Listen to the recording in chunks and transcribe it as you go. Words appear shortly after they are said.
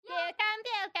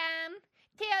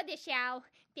the show.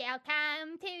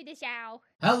 Welcome to the show.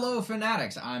 Hello,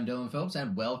 fanatics. I'm Dylan Phillips,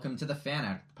 and welcome to the Fan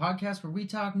Addict, the podcast where we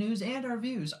talk news and our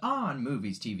views on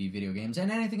movies, TV, video games,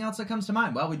 and anything else that comes to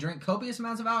mind while we drink copious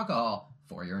amounts of alcohol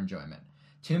for your enjoyment.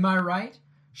 To my right,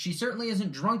 she certainly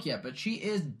isn't drunk yet, but she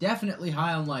is definitely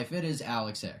high on life. It is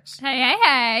Alex Hicks.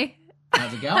 Hey.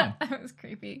 How's it going? That was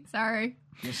creepy. Sorry.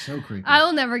 You're so creepy. I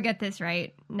will never get this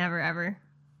right. Never, ever.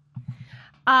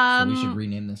 So we should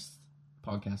rename this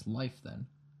podcast Life, then.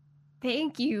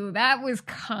 Thank you. That was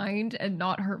kind and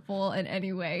not hurtful in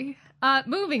any way.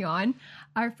 Moving on.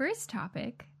 Our first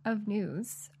topic of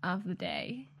news of the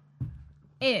day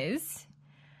is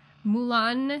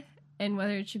Mulan and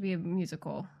whether it should be a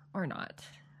musical or not.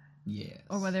 Yes.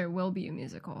 Or whether it will be a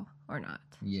musical or not.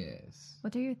 Yes.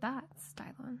 What are your thoughts,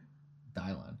 Dylan?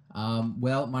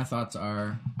 Well, my thoughts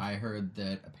are, I heard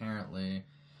that apparently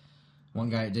one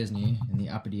guy at Disney, in the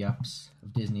uppity-ups of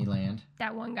Disneyland,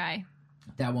 That one guy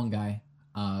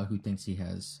who thinks he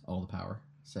has all the power,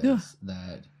 says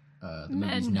that the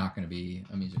movie's not going to be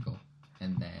a musical.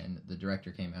 And then the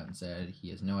director came out and said he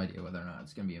has no idea whether or not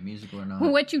it's going to be a musical or not.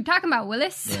 What you talking about,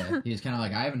 Willis? Yeah, he was kind of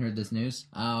like, I haven't heard this news.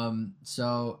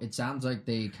 So it sounds like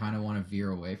they kind of want to veer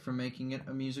away from making it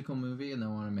a musical movie, and they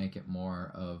want to make it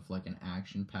more of like an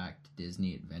action-packed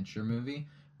Disney adventure movie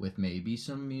with maybe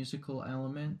some musical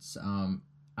elements.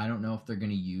 I don't know if they're going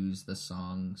to use the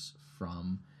songs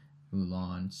from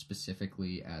Mulan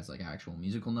specifically as like actual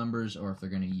musical numbers, or if they're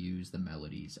going to use the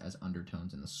melodies as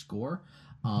undertones in the score.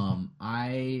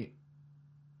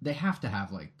 They have to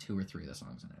have like 2 or 3 of the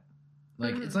songs in it.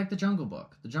 Like it's like the Jungle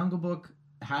Book. The Jungle Book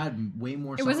had way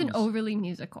more songs. It wasn't overly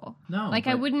musical. No. Like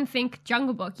I wouldn't think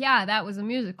Jungle Book, yeah, that was a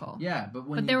musical. Yeah, but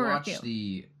when you watch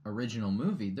the original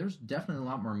movie, there's definitely a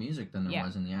lot more music than there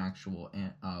was in the actual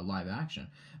live action.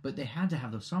 But they had to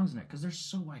have those songs in it because they're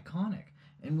so iconic.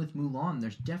 And with Mulan,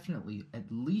 there's definitely at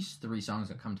least 3 songs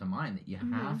that come to mind that you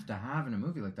have to have in a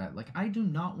movie like that. Like, I do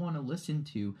not want to listen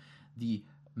to the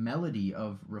melody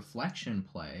of Reflection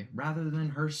play rather than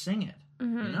her sing it. You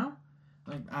know?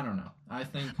 Like, I don't know.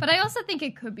 But I also think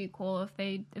it could be cool if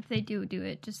they do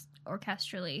it just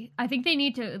orchestrally. I think they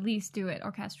need to at least do it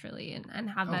orchestrally and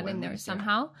have that in there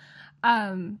somehow.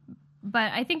 Yeah.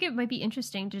 But I think it might be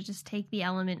interesting to just take the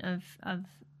element of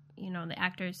the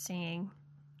actors singing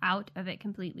out of it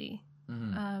completely,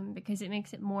 because it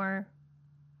makes it more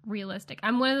realistic.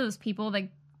 I'm one of those people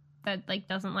that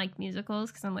doesn't like musicals,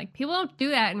 because I'm like, people don't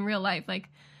do that in real life. Like,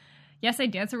 yes, I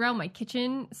dance around my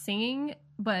kitchen singing,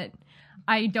 but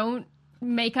I don't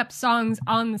make up songs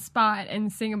on the spot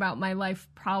and sing about my life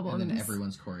problems. And then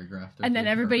everyone's choreographed. And then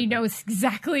everybody knows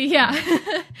exactly, yeah.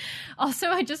 Also,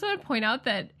 I just want to point out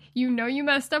that you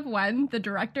messed up when the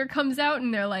director comes out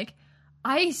and they're like,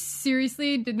 I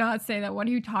seriously did not say that. What are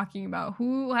you talking about?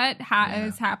 What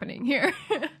is happening here?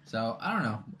 So, I don't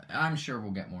know. I'm sure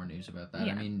we'll get more news about that.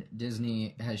 Yeah. I mean,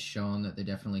 Disney has shown that they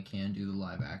definitely can do the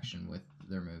live action with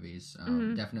their movies.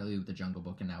 Definitely with The Jungle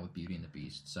Book and now with Beauty and the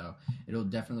Beast. So, it'll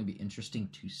definitely be interesting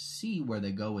to see where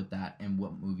they go with that and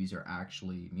what movies are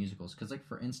actually musicals. Because, like,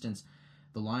 for instance,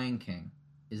 The Lion King,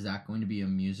 is that going to be a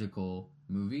musical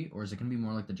movie, or is it going to be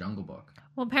more like The Jungle Book?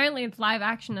 Well, apparently it's live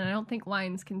action, and I don't think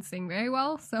lions can sing very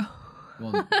well, so...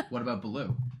 Well, what about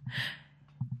Baloo?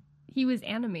 He was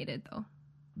animated, though.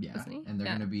 Yeah, and they're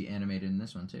going to be animated in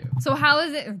this one, too. So how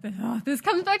is it... Oh, this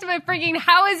comes back to my freaking...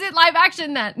 How is it live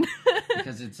action, then?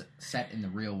 Because it's set in the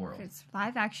real world. If it's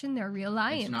live action, they're real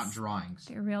lions. It's not drawings.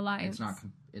 They're real lions.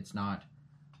 It's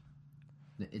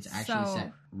actually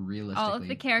set realistically. All of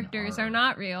the characters are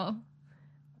not real.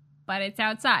 But it's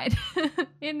outside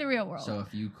in the real world. So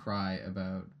if you cry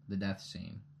about the death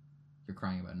scene, you're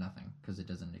crying about nothing because it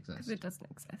doesn't exist. Because it doesn't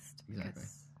exist. Exactly.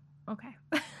 Okay.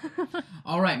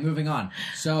 All right, moving on.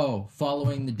 So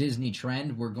following the Disney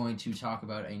trend, we're going to talk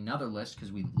about another list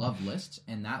because we love lists,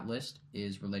 and that list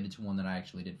is related to one that I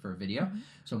actually did for a video.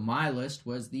 So my list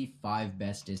was the 5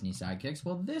 best Disney sidekicks.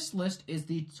 Well, this list is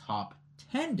the top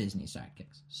 10 Disney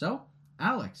sidekicks. So,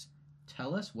 Alex,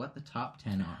 tell us what the top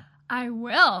 10 are. I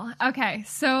will. Okay,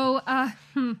 so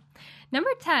number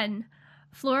 10,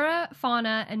 Flora,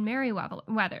 Fauna, and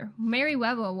Merryweather.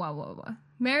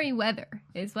 Merryweather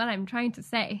is what I'm trying to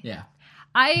say. Yeah.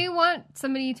 I want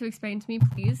somebody to explain to me,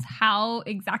 please, how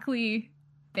exactly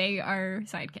they are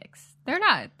sidekicks. They're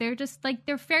not. They're just like,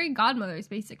 they're fairy godmothers,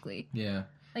 basically. Yeah.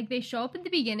 Like, they show up at the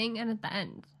beginning and at the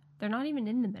end. They're not even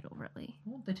in the middle, really.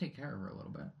 Well, they take care of her a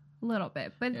little bit. Little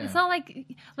bit, but it's not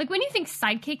like when you think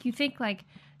sidekick, you think like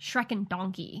Shrek and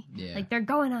Donkey. Yeah. Like they're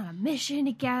going on a mission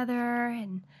together,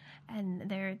 and and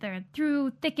they're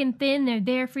through thick and thin. They're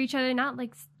there for each other, not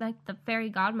like the fairy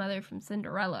godmother from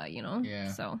Cinderella, you know. Yeah.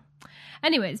 So,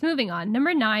 anyways, moving on.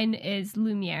 Number 9 is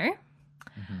Lumiere.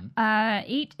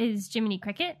 8 is Jiminy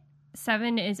Cricket.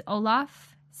 7 is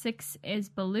Olaf. 6 is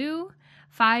Baloo.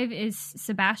 5 is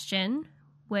Sebastian,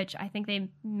 which I think they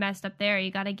messed up there.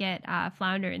 You got to get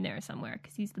Flounder in there somewhere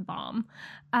because he's the bomb.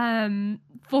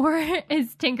 4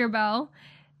 is Tinkerbell.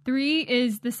 3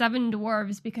 is the 7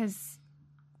 Dwarves because...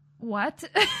 What?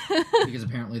 Because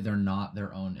apparently they're not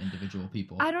their own individual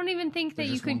people. I don't even think that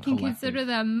you can consider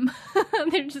them...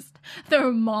 they're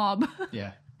a mob.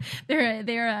 Yeah. They're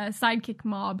a sidekick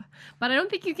mob, but I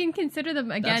don't think you can consider them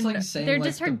again. That's like saying, they're like,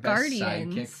 just her the best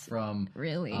guardians. Sidekick from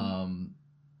really.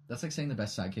 That's like saying the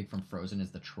best sidekick from Frozen is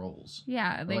the trolls.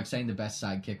 Yeah, or like saying the best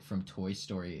sidekick from Toy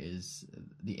Story is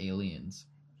the aliens.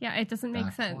 Yeah, it doesn't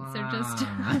make sense. They're just.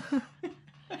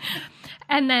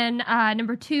 And then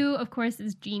number 2, of course,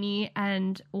 is Genie,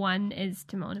 and 1 is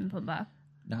Timon and Pumbaa.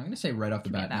 Now I'm gonna say right off the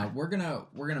bat. Now we're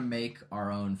gonna make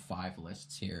our own 5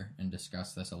 lists here and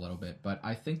discuss this a little bit. But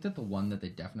I think that the one that they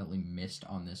definitely missed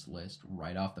on this list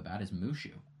right off the bat is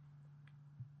Mushu.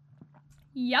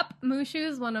 Yep, Mushu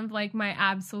is one of like my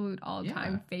absolute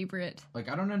all-time favorite. Like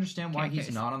I don't understand why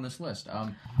he's not on this list.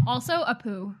 Also,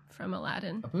 Apu from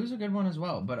Aladdin. Apu's a good one as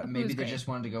well, but maybe they just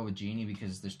wanted to go with Genie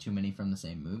because there's too many from the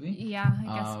same movie. Yeah,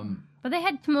 I guess. But they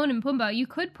had Timon and Pumbaa. You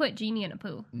could put Genie and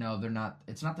Apu. No, they're not.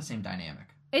 It's not the same dynamic.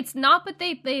 It's not, but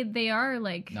they are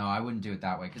like... No, I wouldn't do it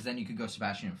that way, because then you could go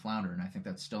Sebastian and Flounder, and I think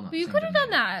that's still not but you could have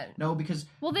done that. No, because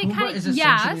they kind of...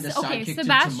 Yes, okay,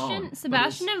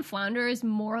 Sebastian and Flounder is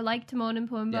more like Timon and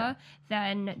Pumbaa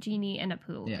than Genie and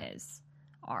Apu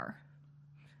are.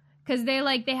 Because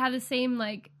they have the same,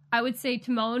 like... I would say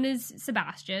Timon is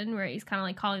Sebastian, where he's kind of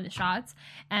like calling the shots,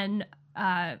 and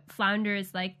Flounder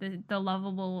is like the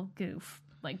lovable goof,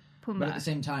 like Pumbaa. But at the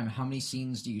same time, how many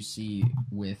scenes do you see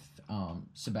with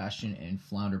Sebastian and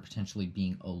Flounder potentially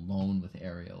being alone with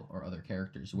Ariel or other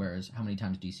characters? Whereas, how many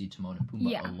times do you see Timon and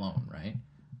Pumbaa alone, right?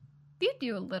 You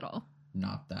do a little.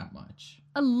 Not that much.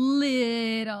 A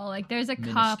little. Like, there's a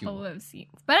couple of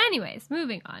scenes. But anyways,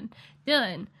 moving on.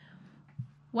 Dylan,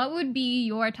 what would be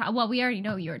your top... Well, we already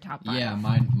know your top 5. Yeah,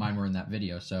 mine were in that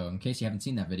video. So, in case you haven't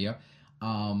seen that video...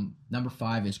 number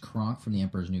 5 is Kronk from The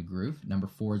Emperor's New Groove. Number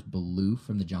 4 is Baloo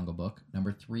from The Jungle Book.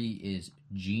 Number 3 is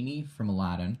Genie from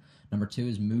Aladdin. Number 2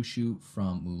 is Mushu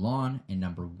from Mulan. And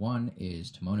number 1 is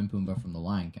Timon and Pumbaa from The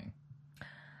Lion King.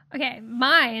 Okay,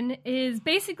 mine is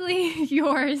basically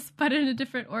yours, but in a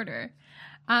different order.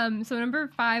 So number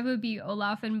 5 would be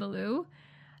Olaf and Baloo.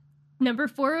 Number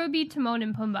 4 would be Timon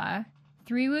and Pumbaa.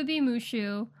 3 would be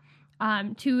Mushu.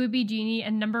 2 would be Genie,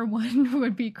 and number 1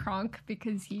 would be Kronk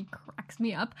because he cracks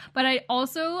me up. But I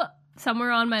also,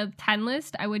 somewhere on my 10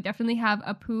 list, I would definitely have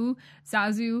Apu,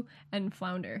 Zazu, and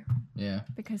Flounder. Yeah.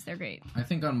 Because they're great. I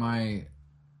think on my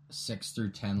 6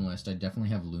 through 10 list, I definitely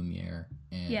have Lumiere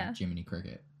and Jiminy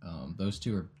Cricket. Those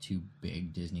two are 2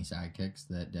 big Disney sidekicks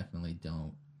that definitely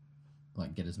don't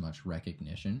get as much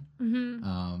recognition.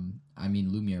 Mm-hmm. I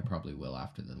mean, Lumiere probably will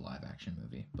after the live action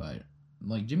movie, but...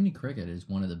 Like, Jiminy Cricket is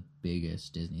one of the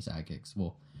biggest Disney sidekicks.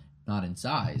 Well, not in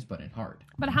size, but in heart.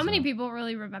 But how many people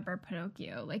really remember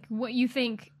Pinocchio? Like, what you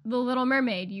think, The Little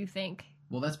Mermaid, you think?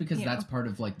 Well, that's because that's part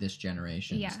of, like, this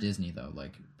generation's Disney, though.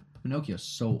 Like, Pinocchio's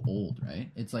so old,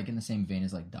 right? It's, like, in the same vein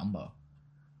as, like, Dumbo.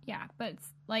 Yeah, but it's,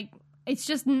 like... It's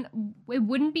just, it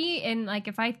wouldn't be in, like,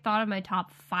 if I thought of my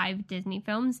top 5 Disney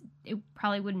films, it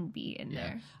probably wouldn't be in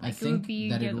there. Like, I think it would be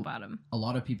near the bottom. A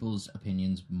lot of people's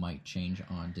opinions might change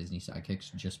on Disney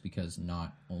sidekicks just because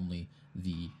not only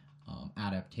the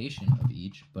adaptation of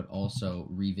each, but also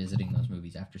revisiting those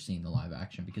movies after seeing the live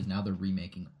action, because now they're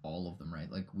remaking all of them,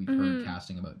 right? Like, we've heard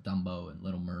casting about Dumbo and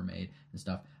Little Mermaid and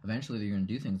stuff. Eventually, they're going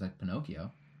to do things like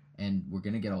Pinocchio. And we're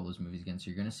going to get all those movies again, so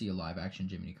you're going to see a live-action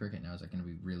Jiminy Cricket. Now, is that going to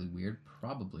be really weird?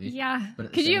 Probably. Yeah.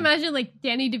 But could you imagine, like,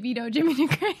 Danny DeVito, Jiminy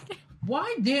Cricket?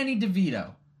 Why Danny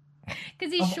DeVito?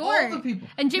 Because he's short. All the people.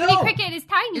 And Jiminy Cricket is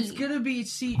tiny. It's going to be...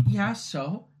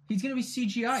 so? He's going to be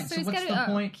CGI'd, so what's the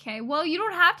point? Okay, well, you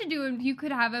don't have to do him. You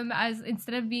could have him as,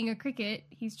 instead of being a cricket,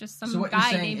 he's just some guy named Jiminy Cricket.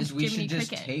 So what you're saying is we should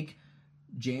just take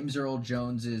James Earl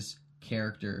Jones's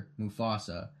character,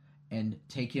 Mufasa... and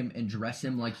take him and dress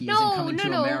him like he isn't coming to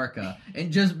America, and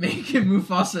just make him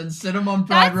Mufasa and sit him on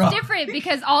Pride Rock. That's different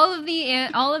because all of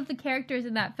the characters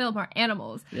in that film are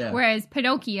animals, whereas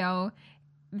Pinocchio,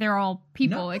 they're all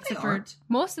people except for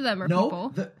most of them are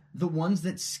people. The ones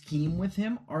that scheme with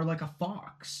him are like a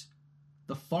fox.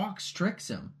 The fox tricks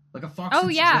him like a fox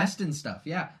that's dressed and stuff.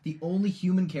 Yeah, the only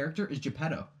human character is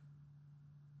Geppetto.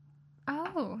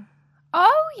 Oh.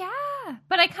 Oh, yeah.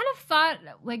 But I kind of thought,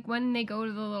 like, when they go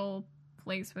to the little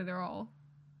place where they're all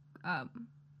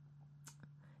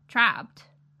trapped,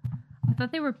 I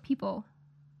thought they were people.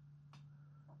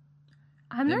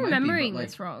 I'm not remembering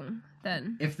this wrong,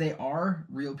 then. If they are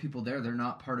real people there, they're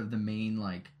not part of the main,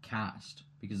 like, cast.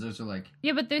 Because those are, like...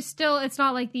 Yeah, but there's still... It's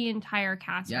not, like, the entire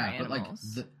cast are animals.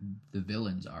 but, like, the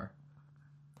villains are.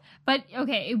 But,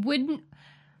 okay, it wouldn't...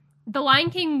 The Lion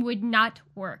King would not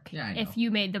work if you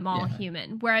made them all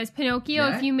human. Whereas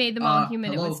Pinocchio, if you made them all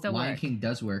human, it would still work. Lion King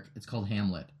does work. It's called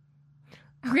Hamlet.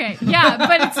 Okay, yeah,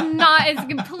 but it's not... It's a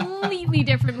completely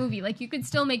different movie. Like, you could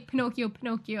still make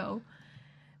Pinocchio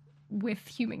with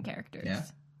human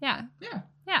characters. Yeah.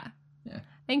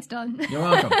 Thanks, Don. You're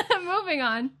welcome. Moving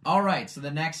on. All right, so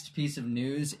the next piece of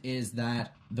news is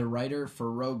that the writer for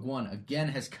Rogue One again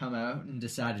has come out and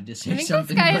decided to say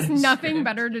something. This guy has nothing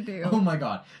better to do. Oh my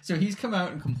god. So he's come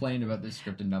out and complained about this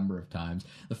script a number of times.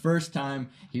 The first time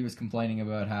he was complaining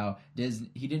about how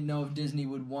he didn't know if Disney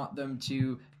would want them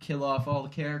to kill off all the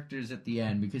characters at the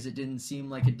end because it didn't seem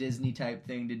like a Disney type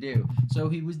thing to do. So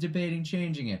he was debating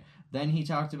changing it. Then he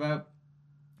talked about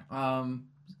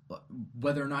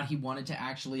whether or not he wanted to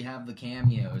actually have the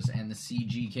cameos and the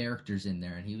CG characters in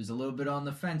there, and he was a little bit on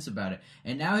the fence about it.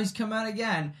 And now he's come out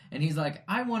again, and he's like,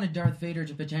 I wanted Darth Vader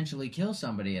to potentially kill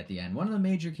somebody at the end, one of the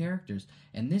major characters,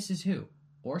 and this is who?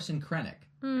 Orson Krennic.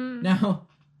 Now,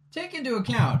 take into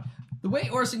account, the way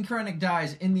Orson Krennic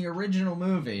dies in the original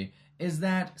movie is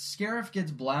that Scarif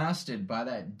gets blasted by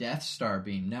that Death Star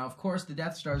beam. Now, of course, the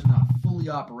Death Star is not fully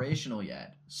operational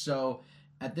yet, so...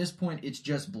 At this point, it's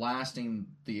just blasting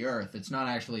the Earth. It's not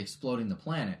actually exploding the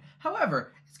planet.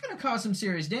 However, it's going to cause some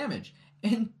serious damage.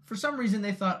 And for some reason,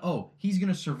 they thought, oh, he's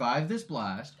going to survive this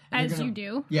blast. As you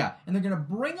do. Yeah, and they're going to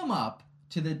bring him up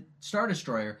to the Star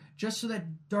Destroyer just so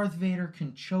that Darth Vader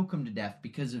can choke him to death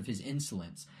because of his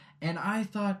insolence. And I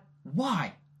thought,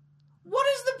 why? What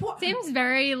is the point? Seems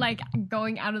very, like,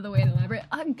 going out of the way to elaborate.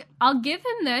 I'll give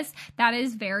him this. That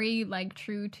is very, like,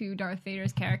 true to Darth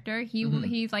Vader's character.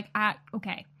 He's like,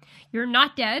 okay, you're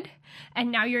not dead,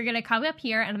 and now you're going to come up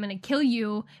here, and I'm going to kill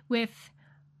you with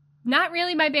not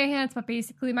really my bare hands, but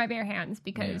basically my bare hands,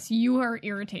 because you are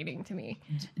irritating to me.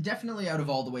 Definitely out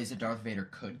of all the ways that Darth Vader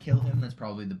could kill him, that's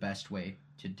probably the best way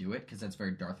to do it, because that's very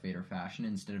Darth Vader fashion.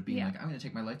 Instead of being like, I'm going to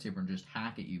take my lightsaber and just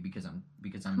hack at you because I'm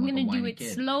like a whiny kid. I'm going to do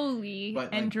it slowly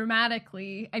and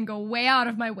dramatically and go way out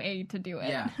of my way to do it.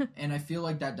 Yeah, and I feel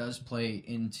like that does play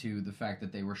into the fact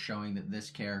that they were showing that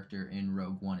this character in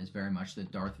Rogue One is very much the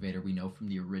Darth Vader we know from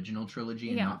the original trilogy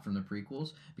and not from the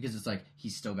prequels, because it's like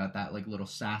he's still got that like little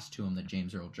sass to him that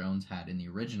James Earl Jones had in the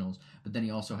originals, but then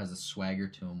he also has a swagger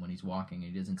to him when he's walking. He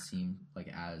doesn't seem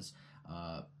like as...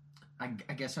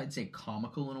 I guess I'd say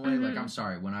comical in a way. Like, I'm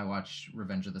sorry, when I watch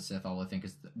Revenge of the Sith, all I think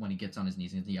is when he gets on his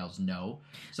knees and he yells no.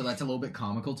 So that's a little bit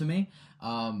comical to me.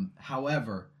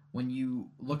 However, when you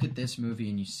look at this movie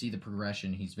and you see the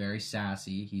progression, he's very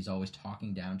sassy. He's always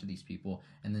talking down to these people.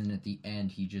 And then at the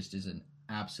end, he just is an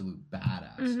absolute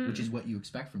badass, which is what you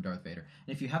expect from Darth Vader.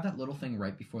 And if you have that little thing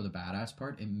right before the badass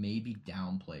part, it maybe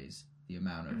downplays the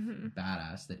amount of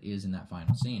badass that is in that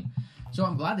final scene. So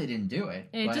I'm glad they didn't do it.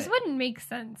 It just wouldn't make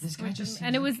sense. This guy just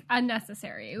and it was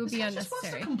unnecessary. It would be unnecessary. Just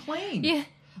wants to complain. Yeah.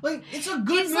 Like, it's a good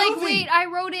movie. He's like, wait, I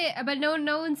wrote it, but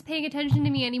no one's paying attention to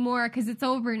me anymore because it's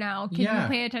over now. Can you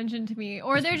pay attention to me?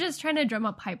 Or they're just trying to drum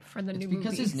up hype for the new movies.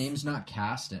 Because his name's not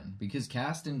Caston. Because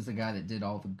Caston's the guy that did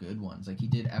all the good ones. Like, he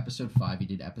did episode 5, he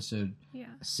did episode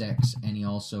 6, and he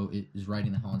also is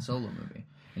writing the Han Solo movie.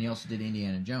 And he also did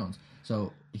Indiana Jones.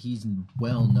 So he's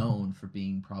well known for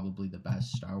being probably the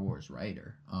best Star Wars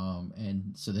writer.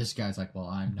 And so this guy's like, well,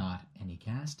 I'm not any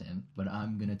Caston, but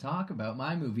I'm going to talk about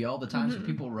my movie all the time so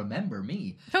people remember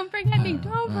me. Don't forget me.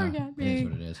 Don't forget me. It is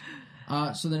what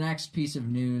it is. So the next piece of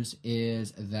news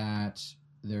is that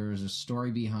there's a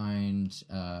story behind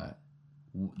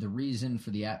the reason for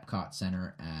the Epcot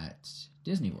Center at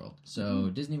Disney World.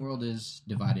 So Disney World is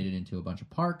divided into a bunch of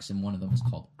parks, and one of them is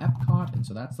called Epcot, and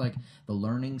so that's like the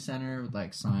learning center with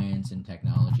like science and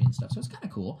technology and stuff. So it's kind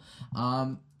of cool.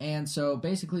 And so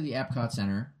basically the Epcot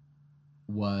Center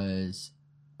was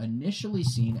initially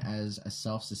seen as a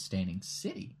self-sustaining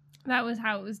city. That was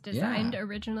how it was designed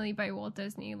originally by Walt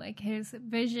Disney. Like, his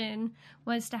vision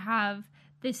was to have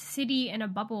this city in a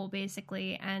bubble,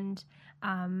 basically, and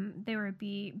there would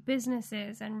be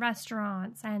businesses and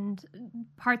restaurants, and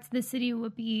parts of the city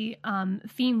would be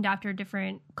themed after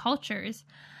different cultures.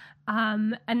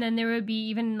 And then there would be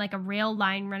even like a rail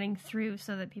line running through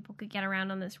so that people could get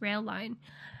around on this rail line.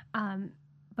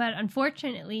 But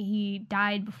unfortunately, he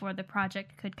died before the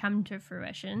project could come to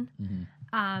fruition.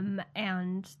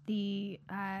 And the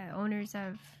owners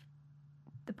of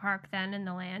the park then and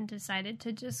the land decided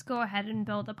to just go ahead and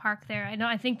build a park there.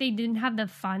 I think they didn't have the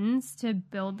funds to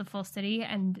build the full city,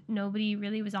 and nobody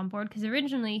really was on board because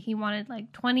originally he wanted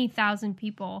like 20,000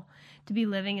 people to be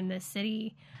living in this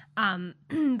city,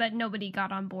 but nobody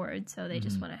got on board, so they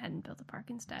just went ahead and built the park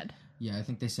instead. Yeah, I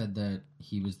think they said that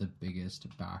he was the biggest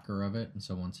backer of it, and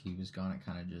so once he was gone, it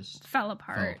kind of just fell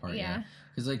apart. Yeah,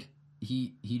 because like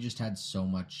he just had so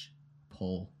much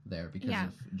pull there because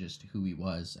of just who he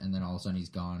was, and then all of a sudden he's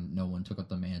gone. No one took up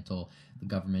the mantle. The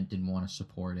government didn't want to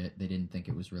support it. They didn't think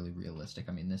it was really realistic.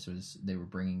 I mean, they were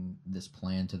bringing this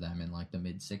plan to them in like the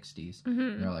mid 60s.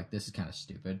 They're like, this is kind of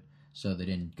stupid, so they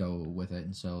didn't go with it,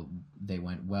 and so they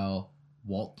went, well,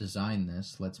 Walt designed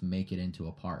this, let's make it into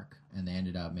a park. And they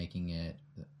ended up making it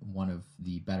one of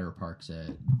the better parks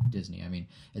at Disney. I mean,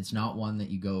 it's not one that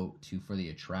you go to for the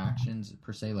attractions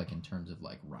per se, like in terms of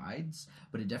like rides,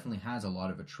 but it definitely has a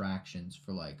lot of attractions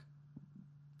for like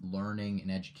learning and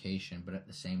education, but at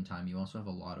the same time you also have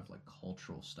a lot of like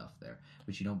cultural stuff there,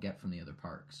 which you don't get from the other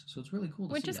parks. So it's really cool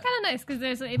to see. Which is kind of nice because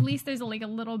there's like a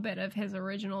little bit of his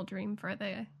original dream for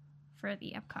the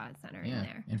Epcot Center in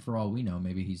there. And for all we know,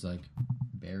 maybe he's like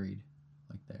buried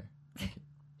like there. Like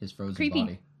his frozen creepy.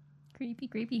 body.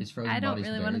 Creepy. His frozen I don't body's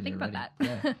really want to think already. about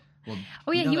that. Yeah. Well,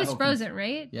 oh yeah, he was frozen,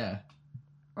 right? Yeah.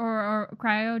 Or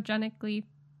cryogenically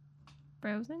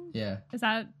frozen? Yeah.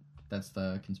 That's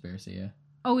the conspiracy, yeah.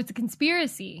 Oh, it's a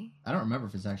conspiracy. I don't remember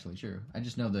if it's actually true. I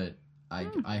just know that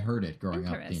I heard it growing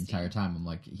up the entire time. I'm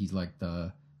like, he's like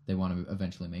they want to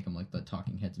eventually make him like the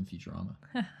talking heads in Futurama.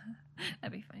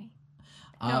 That'd be funny.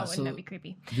 No, wouldn't that be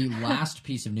creepy? The last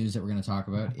piece of news that we're going to talk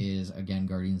about is, again,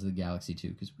 Guardians of the Galaxy 2,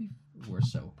 because we're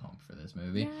so pumped for this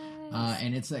movie. Yes.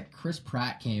 And it's that Chris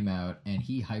Pratt came out, and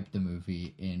he hyped the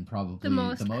movie in probably the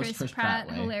most Chris Pratt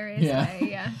way. Hilarious way,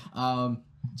 yeah.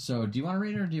 So, do you want to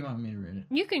read it, or do you want me to read it?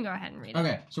 You can go ahead and read it.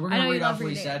 Okay, so we're going to read off what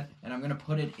he said, and I'm going to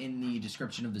put it in the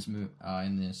description of this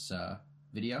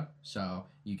video, so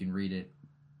you can read it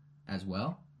as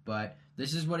well. But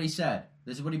this is what he said.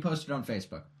 This is what he posted on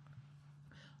Facebook.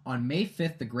 On May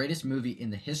 5th, the greatest movie in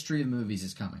the history of movies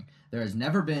is coming. There has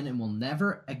never been and will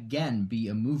never again be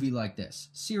a movie like this.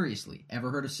 Seriously, ever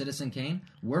heard of Citizen Kane?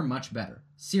 We're much better.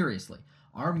 Seriously.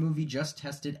 Our movie just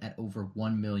tested at over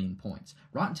 1 million points.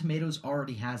 Rotten Tomatoes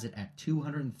already has it at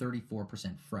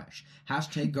 234% fresh.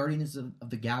 # Guardians of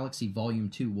the Galaxy Volume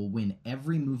 2 will win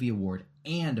every movie award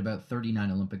and about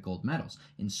 39 Olympic gold medals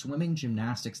in swimming,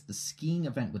 gymnastics, the skiing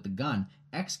event with the gun,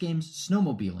 X Games,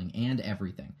 snowmobiling, and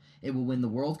everything. It will win the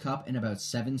World Cup and about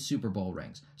 7 Super Bowl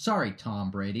rings. Sorry,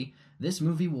 Tom Brady. This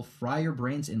movie will fry your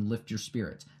brains and lift your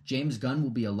spirits. James Gunn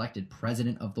will be elected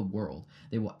president of the world.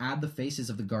 They will add the faces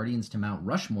of the Guardians to Mount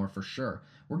Rushmore for sure.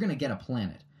 We're going to get a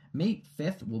planet. May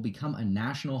 5th will become a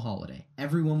national holiday.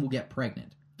 Everyone will get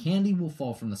pregnant. Candy will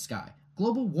fall from the sky.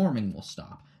 Global warming will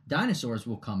stop. Dinosaurs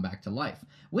will come back to life,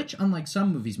 which, unlike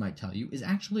some movies might tell you, is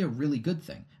actually a really good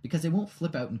thing, because they won't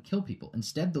flip out and kill people.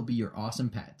 Instead, they'll be your awesome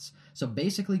pets. So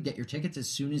basically, get your tickets as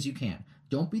soon as you can.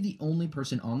 Don't be the only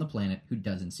person on the planet who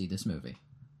doesn't see this movie.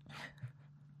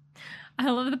 I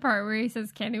love the part where he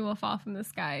says candy will fall from the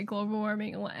sky, global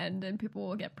warming will end, and people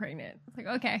will get pregnant. It's like,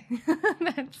 okay.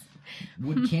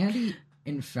 Would candy,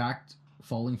 in fact,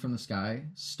 falling from the sky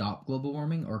stop global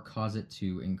warming or cause it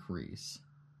to increase?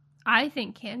 I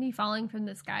think candy falling from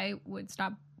the sky would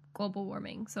stop global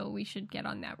warming, so we should get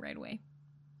on that right away.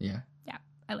 Yeah? Yeah,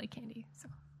 I like candy, so...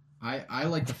 I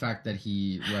like the fact that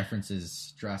he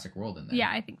references Jurassic World in there.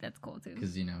 Yeah, I think that's cool, too.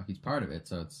 Because, he's part of it,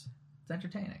 so it's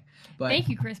entertaining. But thank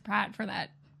you, Chris Pratt, for that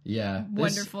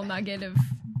wonderful nugget of...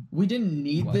 We didn't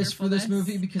need this for this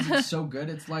movie because it's so good.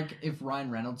 It's like if Ryan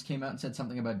Reynolds came out and said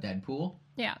something about Deadpool.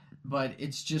 Yeah. But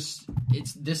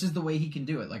this is the way he can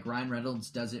do it. Like, Ryan Reynolds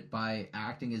does it by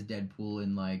acting as Deadpool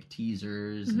in, like,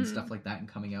 teasers and stuff like that, and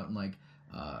coming out and, like,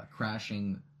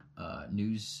 crashing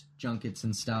news junkets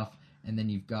and stuff. And then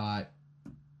you've got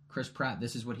Chris Pratt.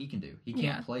 This is what he can do. He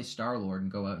can't play Star-Lord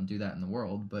and go out and do that in the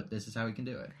world, but this is how he can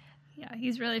do it. Yeah,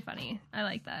 he's really funny. I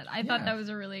like that. I thought that was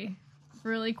a really,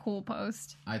 really cool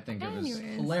post. I think it was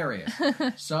hilarious.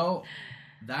 So,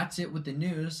 that's it with the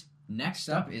news. Next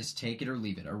up is Take It or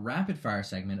Leave It, a rapid-fire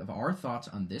segment of our thoughts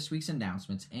on this week's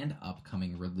announcements and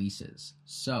upcoming releases.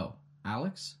 So,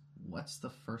 Alex, what's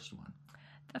the first one?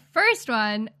 The first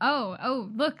one,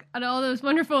 look at all those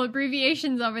wonderful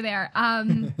abbreviations over there.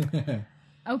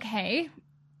 Okay.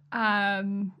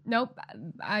 Nope.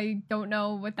 I don't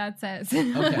know what that says.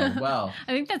 Okay, well.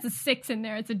 I think that's a 6 in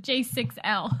there. It's a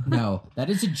J6L. No, that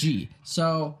is a G.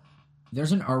 So,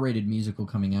 there's an R-rated musical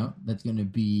coming out that's going to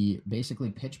be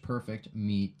basically Pitch Perfect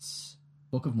meets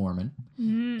Book of Mormon,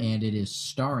 and it is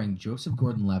starring Joseph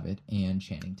Gordon-Levitt and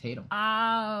Channing Tatum.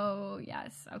 Oh,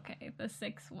 yes. Okay, the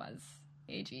 6 was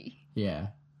AG. Yeah.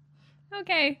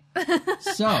 Okay.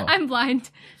 So I'm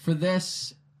blind. For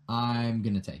this, I'm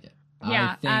gonna take it.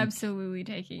 Yeah, absolutely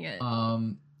taking it.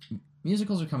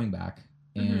 Musicals are coming back,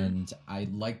 and I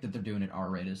like that they're doing it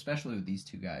R-rated, especially with these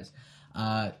two guys.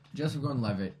 Joseph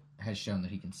Gordon-Levitt has shown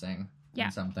that he can sing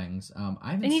in some things.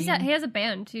 He has a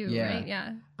band too, right?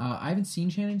 Yeah. I haven't seen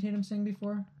Channing Tatum sing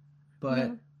before,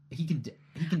 but he can.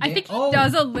 I think he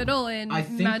does a little in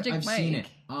Magic I've Mike. seen it.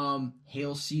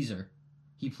 Hail Caesar.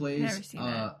 He plays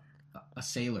a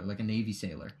sailor, like a Navy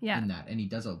sailor, in that, and he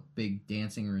does a big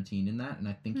dancing routine in that, and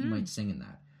I think he might sing in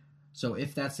that. So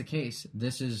if that's the case,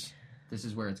 this is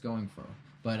where it's going for.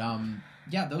 But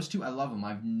those two, I love them.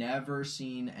 I've never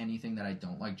seen anything that I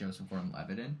don't like Joseph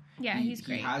Gordon-Levitt in. Yeah, he's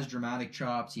great. He has dramatic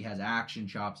chops. He has action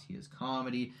chops. He has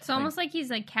comedy. It's almost like he's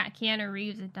like Keanu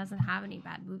Reeves. It doesn't have any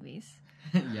bad movies.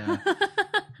 Yeah.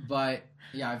 But,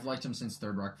 I've liked him since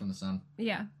Third Rock from the Sun.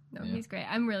 Yeah. No, he's great.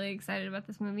 I'm really excited about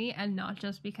this movie, and not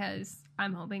just because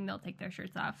I'm hoping they'll take their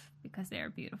shirts off, because they are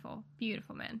beautiful.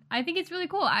 Beautiful, man. I think it's really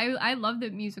cool. I love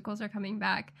that musicals are coming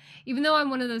back. Even though I'm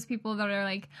one of those people that are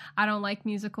like, I don't like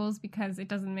musicals because it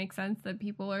doesn't make sense that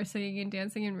people are singing and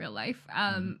dancing in real life.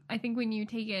 I think when you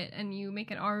take it and you make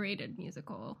an R-rated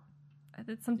musical,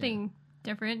 it's something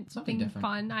different, something different.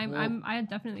 Fun. I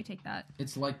definitely take that.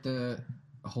 It's like the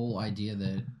whole idea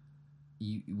that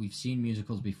we've seen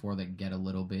musicals before that get a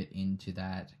little bit into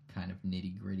that kind of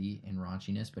nitty gritty and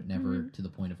raunchiness, but never to the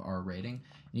point of R rating.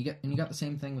 And you got the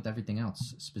same thing with everything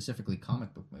else, specifically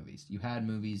comic book movies. You had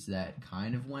movies that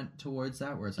kind of went towards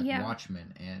that, where it's like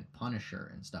Watchmen and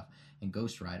Punisher and stuff, and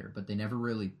Ghost Rider, but they never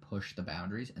really pushed the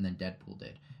boundaries. And then Deadpool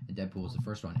did, and Deadpool was the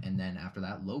first one. And then after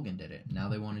that, Logan did it. Now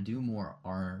they want to do more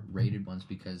R-rated ones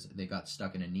because they got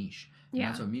stuck in a niche. And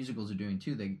that's what musicals are doing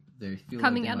too. They feel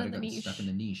coming like out they of the got niche. Stuck in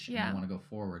the niche, and they want to go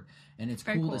forward. And it's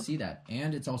very cool to see that.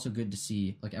 And it's also good to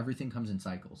see, like, everything comes in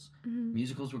cycles.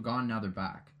 Musicals were gone, now they're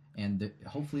back. And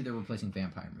hopefully they're replacing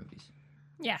vampire movies.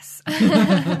 Yes.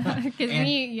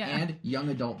 And young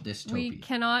adult dystopia. We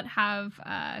cannot have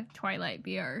Twilight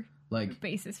be our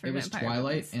basis for vampire movies. It was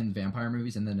Twilight and vampire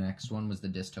movies, and the next one was the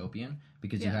dystopian,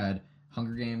 because you had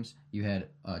Hunger Games, you had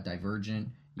Divergent,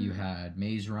 you had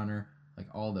Maze Runner, like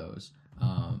all those.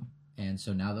 And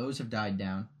so now those have died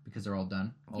down because they're all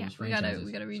done. All those franchises.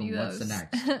 We gotta redo those. What's the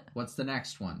next? What's the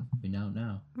next one? We don't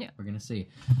know. Yeah. We're gonna see.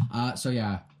 I'm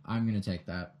gonna take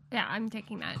that. Yeah, I'm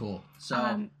taking that. Cool.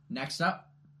 So next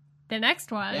up. The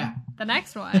next one. Yeah. The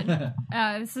next one.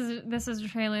 This is a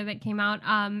trailer that came out.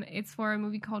 It's for a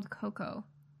movie called Coco.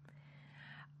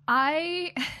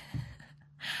 I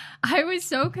was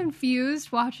so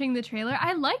confused watching the trailer.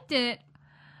 I liked it.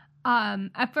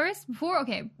 At first,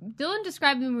 Dylan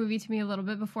described the movie to me a little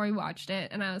bit before he watched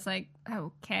it, and I was like,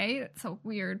 okay, it's a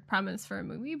weird premise for a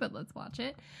movie, but let's watch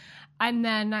it. And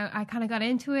then I kind of got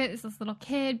into it. It's this little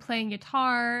kid playing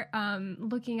guitar,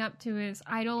 looking up to his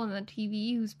idol on the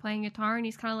TV who's playing guitar, and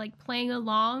he's kind of like playing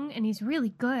along, and he's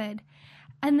really good.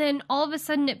 And then all of a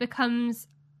sudden it becomes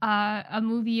a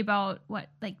movie about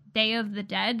Day of the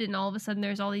Dead, and all of a sudden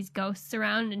there's all these ghosts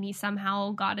around, and he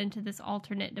somehow got into this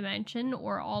alternate dimension,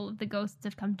 or all of the ghosts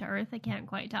have come to Earth. I can't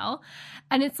quite tell.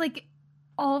 And it's like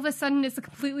all of a sudden it's a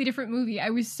completely different movie. I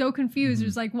was so confused. It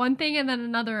was like one thing and then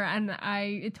another, and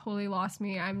it totally lost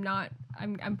me. I'm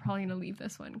probably gonna leave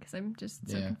this one because I'm just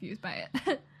so confused by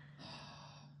it.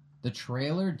 The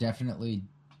trailer definitely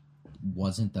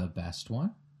wasn't the best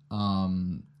one.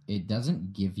 It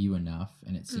doesn't give you enough,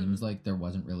 and it seems like there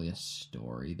wasn't really a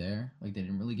story there. Like, they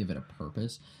didn't really give it a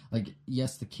purpose. Like,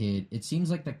 yes, the kid... It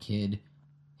seems like the kid,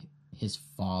 his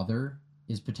father,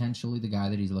 is potentially the guy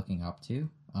that he's looking up to,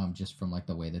 just from, like,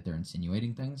 the way that they're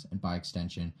insinuating things. And by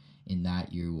extension, in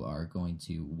that, you are going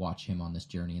to watch him on this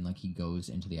journey, and, like, he goes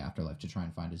into the afterlife to try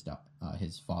and find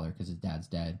his father, because his dad's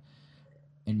dead.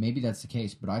 And maybe that's the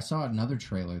case, but I saw another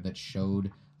trailer that showed,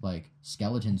 like,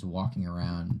 skeletons walking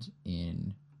around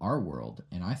in our world,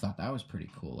 and I thought that was pretty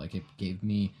cool. Like, it gave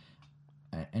me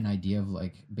an idea of,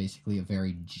 like, basically a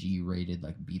very G-rated,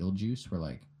 like, Beetlejuice, where,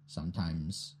 like,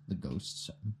 sometimes the ghosts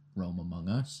roam among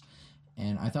us,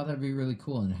 and I thought that'd be really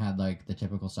cool, and it had, like, the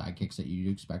typical sidekicks that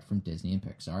you'd expect from Disney and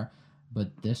Pixar.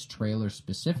 But this trailer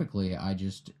specifically, I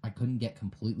couldn't get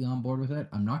completely on board with it.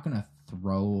 I'm not gonna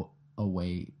throw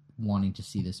away wanting to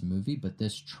see this movie, but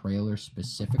this trailer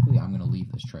specifically, I'm gonna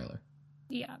leave this trailer.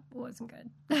 Yeah, it wasn't good.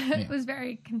 It was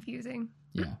very confusing.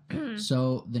 Yeah.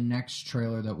 So the next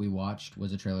trailer that we watched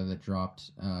was a trailer that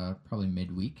dropped probably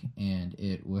midweek, and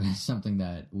it was something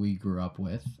that we grew up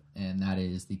with, and that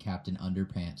is the Captain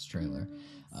Underpants trailer.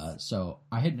 So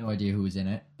I had no idea who was in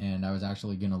it, and I was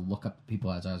actually going to look up the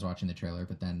people as I was watching the trailer,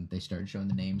 but then they started showing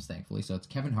the names, thankfully. So it's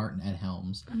Kevin Hart and Ed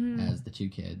Helms as the two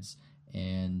kids,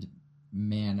 and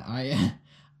man,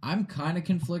 I'm kind of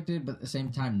conflicted, but at the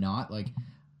same time not. Like,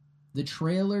 the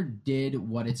trailer did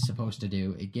what it's supposed to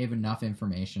do. It gave enough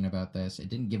information about this. It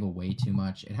didn't give away too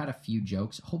much. It had a few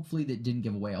jokes. Hopefully that didn't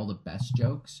give away all the best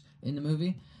jokes in the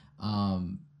movie.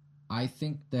 I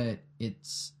think that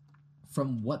it's,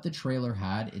 from what the trailer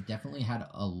had, it definitely had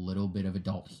a little bit of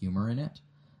adult humor in it.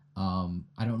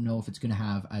 I don't know if it's going to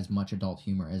have as much adult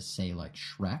humor as, say, like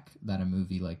Shrek, that a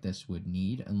movie like this would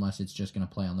need, unless it's just going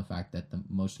to play on the fact that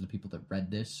most of the people that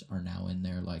read this are now in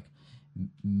their, like,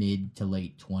 mid to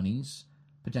late 20s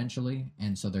potentially,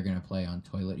 and so they're going to play on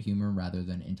toilet humor rather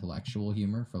than intellectual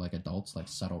humor for like adults, like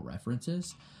subtle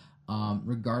references.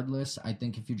 Regardless, I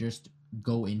think if you just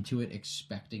go into it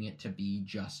expecting it to be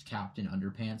just Captain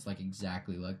Underpants, like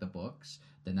exactly like the books,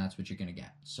 then that's what you're going to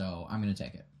get. So I'm going to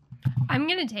take it. I'm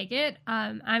going to take it.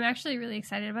 I'm actually really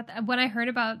excited about that. When I heard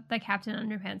about the Captain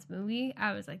Underpants movie,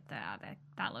 I was like,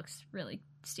 that looks really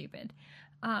stupid.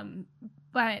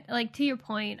 But, like, to your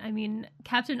point, I mean,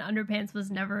 Captain Underpants was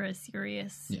never a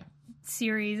serious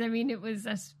series. I mean, it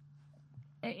was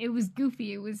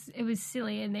goofy. It was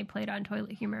silly, and they played on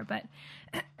toilet humor. But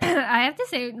I have to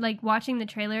say, like, watching the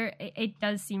trailer, it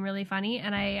does seem really funny.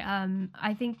 And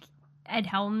I think Ed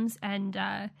Helms and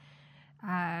why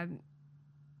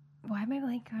am I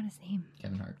blanking on his name?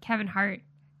 Kevin Hart.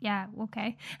 Yeah.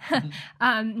 Okay.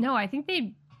 No, I think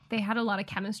they had a lot of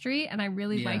chemistry, and I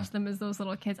really liked them as those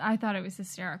little kids. I thought it was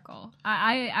hysterical.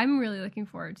 I'm really looking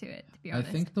forward to it, to be honest.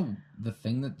 I think the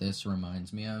thing that this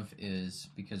reminds me of is,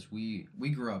 because we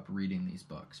grew up reading these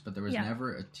books, but there was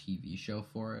never a TV show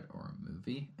for it or a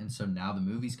movie, and so now the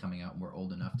movie's coming out and we're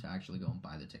old enough to actually go and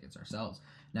buy the tickets ourselves.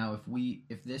 Now,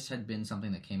 if this had been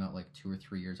something that came out like 2 or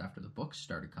 3 years after the books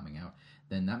started coming out,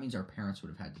 then that means our parents would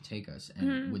have had to take us,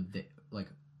 and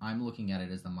I'm looking at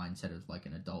it as the mindset of, like,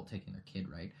 an adult taking their kid,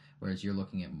 right? Whereas you're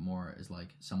looking at more as, like,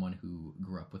 someone who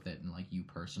grew up with it and, like, you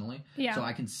personally. Yeah. So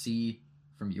I can see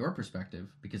from your perspective,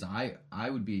 because I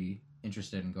would be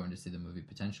interested in going to see the movie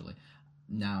potentially.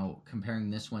 Now,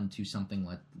 comparing this one to something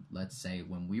like, let's say,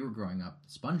 when we were growing up,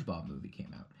 the SpongeBob movie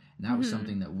came out. And that was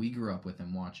something that we grew up with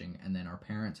and watching, and then our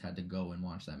parents had to go and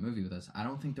watch that movie with us. I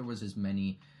don't think there was as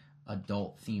many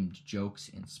adult-themed jokes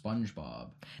in SpongeBob.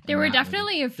 There were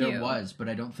definitely movie. A few. There was, but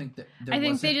I don't think that I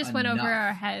think they just went over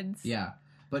our heads. Yeah.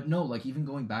 But no, like, even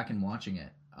going back and watching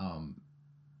it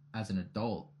as an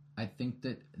adult, I think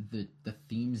that the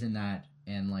themes in that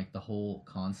and, like, the whole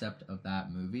concept of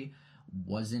that movie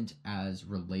wasn't as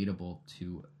relatable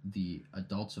to the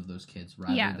adults of those kids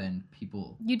rather than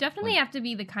people. You definitely have to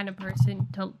be the kind of person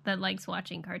that likes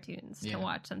watching cartoons to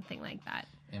watch something like that.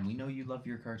 And we know you love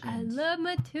your cartoons. I love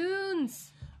my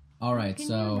tunes. All right,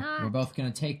 so we're both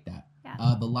going to take that.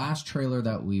 Yeah. The last trailer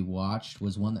that we watched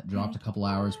was one that dropped a couple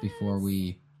hours before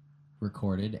we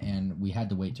recorded, and we had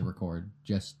to wait to record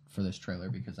just for this trailer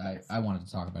because I wanted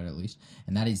to talk about it at least.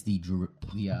 And that is the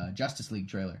Justice League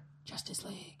trailer. Justice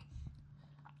League.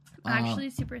 I'm actually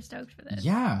super stoked for this.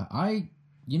 Yeah,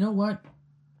 you know what?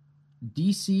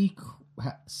 DC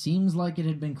seems like it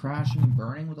had been crashing and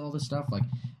burning with all this stuff, like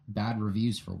bad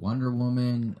reviews for Wonder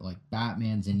Woman, like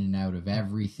Batman's in and out of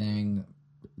everything.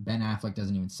 Ben Affleck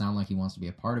doesn't even sound like he wants to be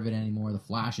a part of it anymore. The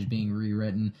Flash is being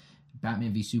rewritten.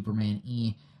 Batman v Superman,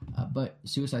 but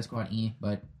Suicide Squad,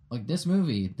 But, like, this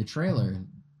movie, the trailer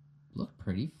looked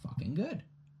pretty fucking good.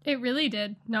 It really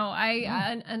did. No,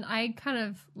 I kind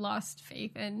of lost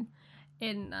faith in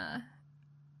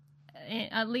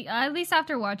at least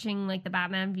after watching, like, the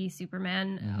Batman v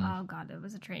Superman. Oh god, it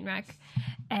was a train wreck,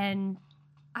 and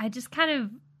I just kind of,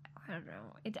 I don't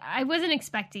know. I wasn't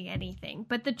expecting anything,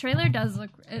 but the trailer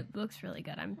looks really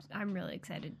good. I'm really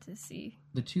excited to see.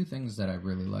 The two things that I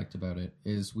really liked about it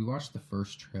is we watched the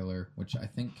first trailer, which I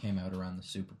think came out around the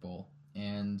Super Bowl.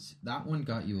 And that one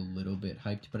got you a little bit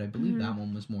hyped, but I believe that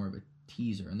one was more of a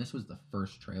teaser, and this was the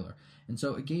first trailer. And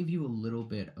so it gave you a little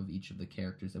bit of each of the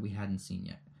characters that we hadn't seen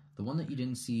yet. The one that you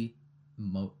didn't see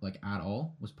at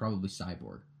all was probably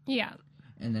Cyborg. Yeah.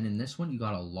 And then in this one, you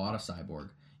got a lot of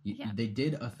Cyborg. They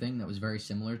did a thing that was very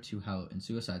similar to how in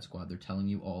Suicide Squad, they're telling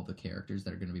you all the characters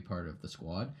that are going to be part of the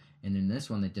squad. And in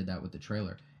this one, they did that with the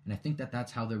trailer. And I think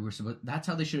that's how that's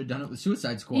how they should have done it with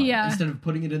Suicide Squad instead of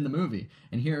putting it in the movie.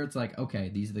 And here it's like, okay,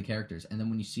 these are the characters. And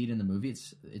then when you see it in the movie,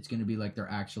 it's going to be like they're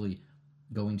actually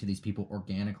going to these people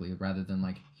organically rather than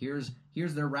like, here's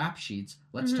their rap sheets,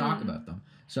 let's talk about them.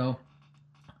 So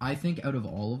I think out of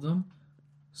all of them,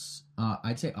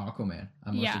 I'd say Aquaman.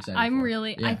 I'm most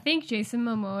excited for. I think Jason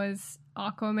Momoa's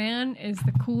Aquaman is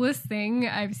the coolest thing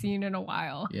I've seen in a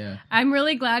while. Yeah. I'm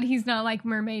really glad he's not like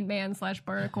Mermaid Man /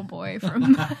 Barnacle Boy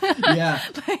from... Yeah.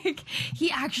 Like,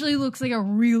 he actually looks like a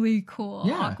really cool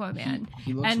Aquaman.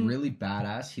 He looks really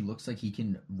badass. He looks like he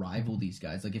can rival these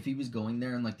guys. Like, if he was going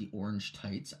there in, like, the orange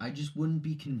tights, I just wouldn't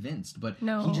be convinced. But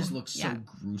he just looks so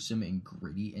gruesome and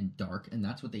gritty and dark, and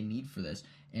that's what they need for this.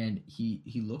 And he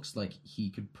looks like he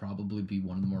could probably be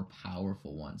one of the more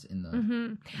powerful ones in the...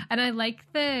 Mm-hmm. And I like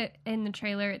in the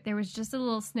trailer, there was just a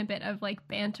little snippet of, like,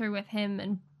 banter with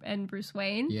him and Bruce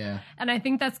Wayne. Yeah. And I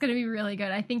think that's going to be really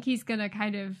good. I think he's going to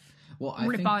kind of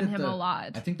rip on him a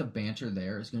lot. I think the banter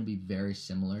there is going to be very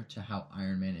similar to how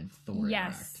Iron Man and Thor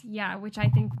interact. Yeah, which I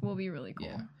think will be really cool.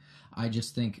 Yeah. I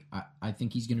just think I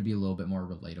think he's going to be a little bit more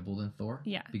relatable than Thor.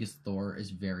 Yeah. Because Thor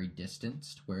is very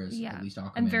distanced, whereas at least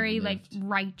Aquaman and very lived, like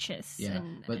righteous. Yeah.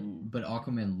 But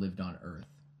Aquaman lived on Earth.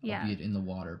 Yeah. Albeit in the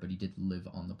water, but he did live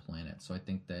on the planet. So I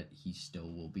think that he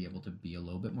still will be able to be a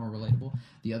little bit more relatable.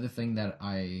 The other thing that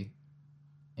I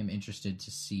am interested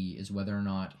to see is whether or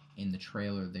not in the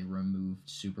trailer they removed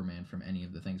Superman from any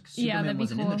of the things. Because Superman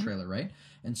wasn't in the trailer, right?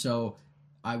 And so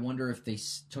I wonder if they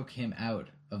took him out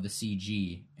of the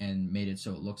CG and made it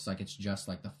so it looks like it's just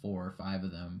like the 4 or 5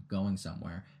 of them going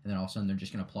somewhere, and then all of a sudden they're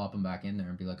just going to plop him back in there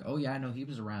and be like, oh yeah, no, he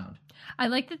was around. I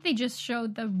like that they just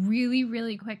showed the really,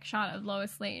 really quick shot of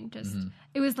Lois Lane. Just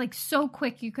it was like so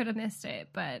quick you could have missed it,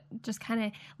 but just kind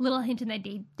of little hint in that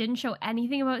they didn't show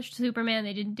anything about Superman.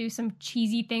 They didn't do some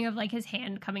cheesy thing of like his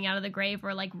hand coming out of the grave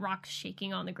or like rocks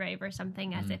shaking on the grave or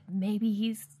something as if maybe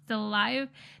he's still alive.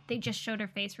 They just showed her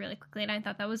face really quickly, and I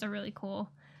thought that was a really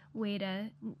cool way to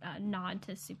nod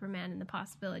to Superman and the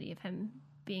possibility of him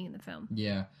being in the film.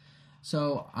 Yeah.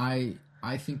 So I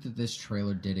think that this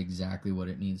trailer did exactly what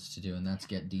it needs to do, and that's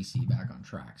get DC back on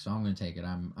track. So I'm going to take it.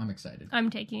 I'm excited. I'm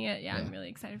taking it. Yeah, I'm really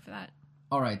excited for that.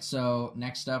 All right. So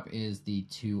next up is the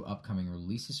 2 upcoming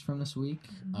releases from this week.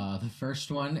 The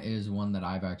first one is one that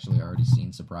I've actually already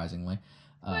seen, surprisingly.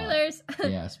 Spoilers.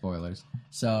 Yeah, spoilers.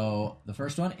 So the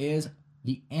first one is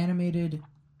the animated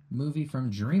movie from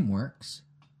DreamWorks,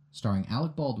 starring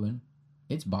Alec Baldwin.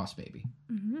 It's Boss Baby.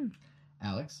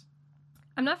 Alex?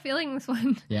 I'm not feeling this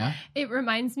one. Yeah? It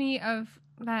reminds me of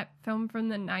that film from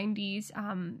the 90s,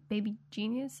 Baby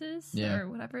Geniuses, or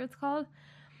whatever it's called.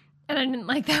 And I didn't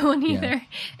like that one either.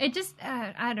 Yeah. It just,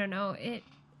 I don't know.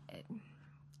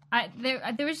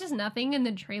 There was just nothing in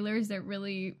the trailers that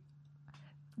really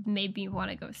made me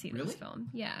want to go see this film.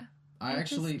 Yeah. I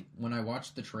actually, when I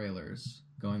watched the trailers,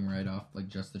 going right off, like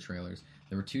just the trailers,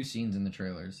 there were 2 scenes in the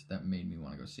trailers that made me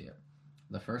want to go see it.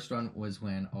 The first one was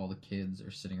when all the kids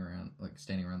are sitting around, like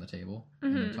standing around the table,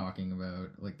 and they're talking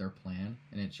about like their plan,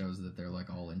 and it shows that they're like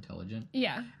all intelligent.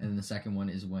 Yeah. And then the second one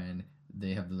is when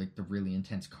they have like the really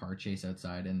intense car chase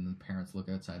outside, and the parents look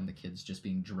outside, and the kids just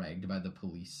being dragged by the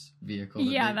police vehicle.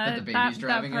 That the baby's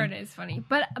driving. That part is funny,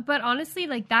 but honestly,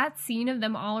 like that scene of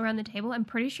them all around the table, I'm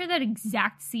pretty sure that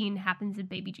exact scene happens in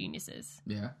Baby Geniuses.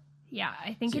 Yeah. Yeah,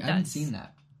 I think it does. I haven't seen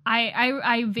that.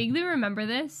 I vaguely remember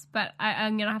this, but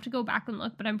I'm going to have to go back and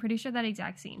look, but I'm pretty sure that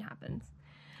exact scene happens.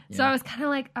 Yeah. So I was kind of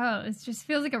like, oh, it just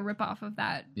feels like a ripoff of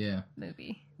that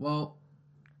movie. Well,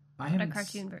 I have a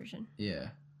cartoon version. Yeah.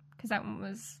 Because that one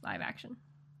was live action.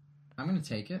 I'm going to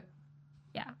take it.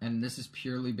 Yeah. And this is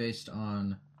purely based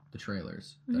on the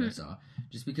trailers that I saw.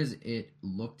 Just because it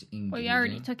looked engaging. Well, you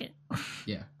already took it.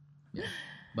 Yeah.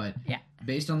 But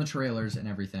based on the trailers and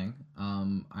everything,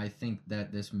 I think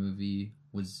that this movie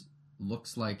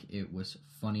looks like it was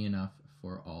funny enough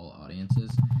for all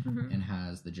audiences and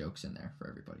has the jokes in there for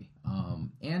everybody.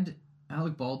 And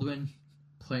Alec Baldwin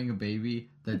playing a baby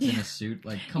that's in a suit,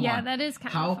 like, come on. Yeah, that is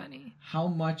kind of funny. How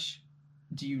much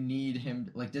do you need him?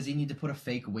 Like, does he need to put a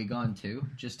fake wig on too,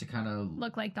 just to kind of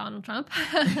look like Donald Trump?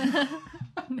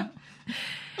 No.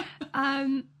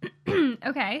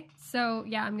 Okay, so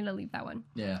yeah, I'm gonna leave that one.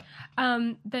 Yeah.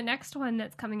 The next one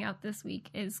that's coming out this week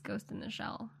is Ghost in the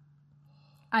Shell.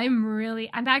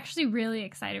 I'm actually really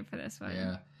excited for this one.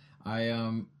 Yeah.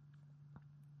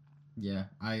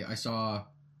 I saw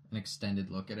an extended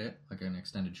look at it, like an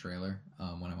extended trailer,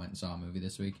 when I went and saw a movie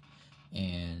this week,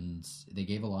 and they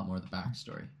gave a lot more of the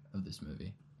backstory of this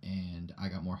movie, and I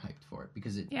got more hyped for it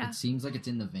because it seems like it's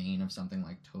in the vein of something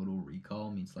like Total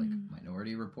Recall meets like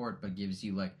Minority Report, but gives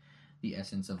you like the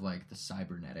essence of like the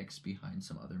cybernetics behind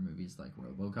some other movies like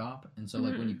RoboCop. And so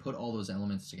like when you put all those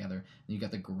elements together, and you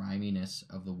got the griminess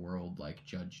of the world like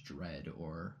Judge Dredd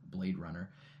or Blade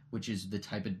Runner, which is the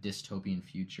type of dystopian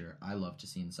future I love to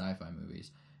see in sci-fi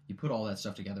movies. You put all that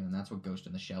stuff together, and that's what Ghost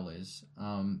in the Shell is.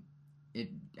 It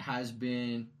has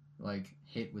been like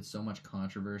hit with so much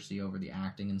controversy over the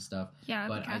acting and stuff. Yeah,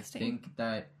 but the casting. I think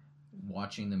that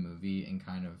watching the movie and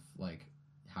kind of like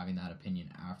having that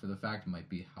opinion after the fact might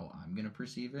be how I'm going to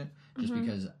perceive it, just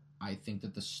because I think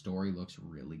that the story looks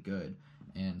really good.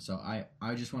 And so I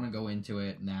just want to go into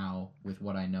it now with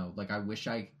what I know. Like, I wish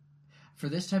for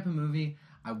this type of movie,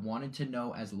 I wanted to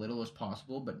know as little as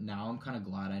possible, but now I'm kind of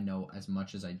glad I know as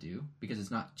much as I do, because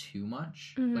it's not too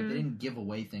much. Like, they didn't give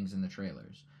away things in the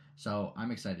trailers. So I'm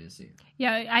excited to see it.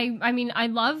 Yeah, I mean, I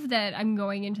love that I'm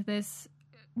going into this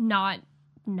not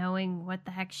knowing what the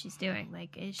heck she's doing.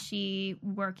 Like, is she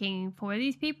working for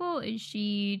these people? Is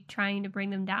she trying to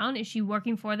bring them down? Is she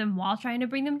working for them while trying to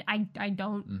bring them? I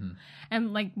don't.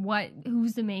 And like,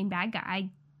 who's the main bad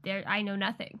guy? I know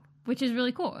nothing, which is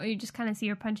really cool. You just kind of see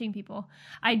her punching people.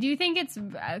 I do think it's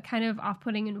kind of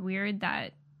off-putting and weird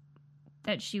that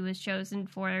she was chosen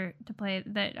to play,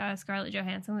 that Scarlett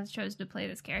Johansson was chosen to play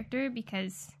this character,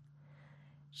 because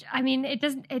I mean, it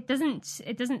doesn't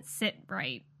sit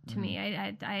right to me.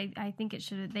 I think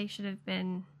they should have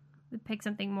picked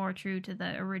something more true to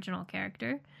the original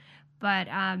character. But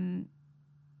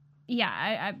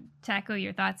yeah, to echo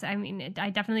your thoughts, I mean, I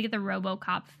definitely get the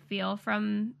RoboCop feel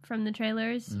from the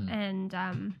trailers, and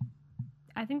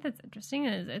I think that's interesting.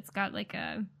 Is it's got like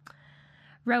a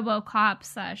RoboCop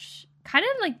 / kind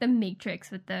of like the Matrix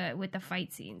with the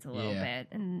fight scenes a little bit,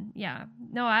 and yeah,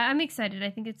 no, I'm excited. I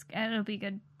think it'll be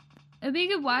good. It'll be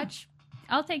a good watch.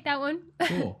 I'll take that one.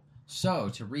 Cool. So,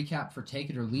 to recap for Take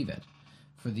It or Leave It,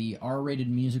 for the R-rated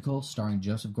musical starring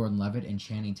Joseph Gordon-Levitt and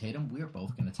Channing Tatum, we are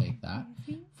both going to take that.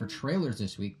 For trailers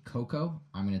this week, Coco,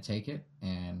 I'm going to take it,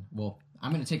 and, well,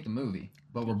 I'm going to take the movie,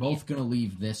 but we're both going to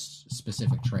leave this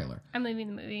specific trailer. I'm leaving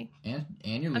the movie. And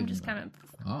you're leaving I'm just kind of...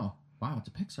 Oh, wow, it's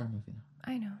a Pixar movie now.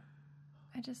 I know.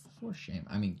 For shame.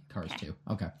 I mean, Cars 2.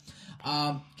 Okay.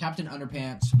 Captain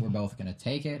Underpants, we're both going to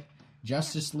take it.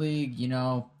 Justice League,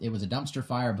 it was a dumpster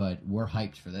fire, but we're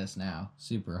hyped for this now.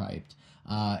 Super hyped.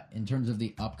 In terms of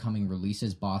the upcoming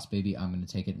releases, Boss Baby, I'm going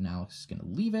to take it, and Alex is going to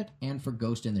leave it. And for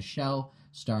Ghost in the Shell,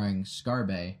 starring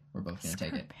Scarbay, we're both going to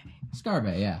take it.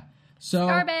 Scarbay, yeah. So,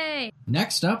 Scarbay!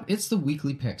 Next up, it's the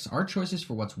weekly picks. Our choices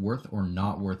for what's worth or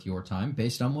not worth your time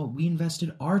based on what we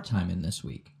invested our time in this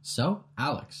week. So,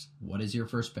 Alex, what is your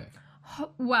first pick?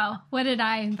 Well, what did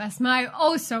I invest my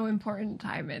so important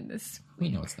time in this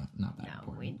week? We know it's not that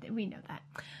important. We know that.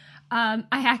 I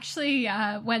actually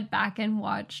went back and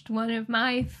watched one of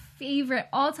my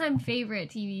all-time favorite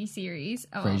TV series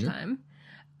of all time.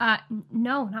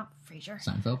 No, not Frasier.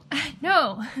 Seinfeld?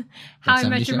 No. How I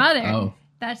Met Your Mother. Oh.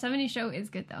 That 70s show is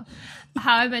good, though.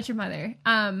 How I Met Your Mother.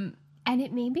 And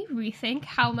it made me rethink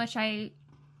how much I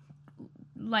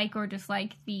like or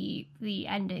dislike the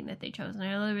ending that they chose. And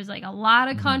I know there was like a lot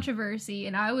of controversy,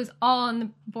 and I was all on the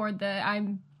board the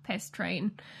I'm pissed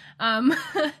train.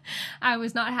 I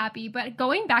was not happy. But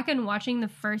going back and watching the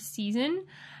first season,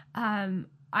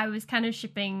 I was kind of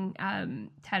shipping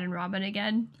Ted and Robin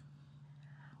again.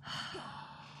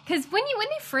 Because when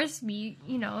they first meet,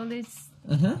 this...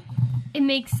 It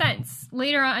makes sense.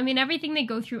 Later on, I mean, everything they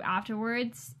go through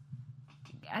afterwards,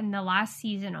 and the last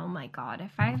season, oh my god,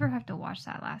 if I ever have to watch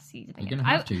that last season again. You're going to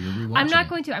have to. You're rewatching I'm not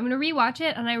going to. I'm going to rewatch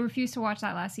it, and I refuse to watch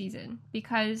that last season,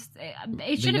 because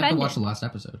it should have ended. You have to watch the last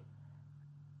episode.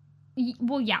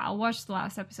 Well, yeah, I'll watch the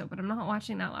last episode, but I'm not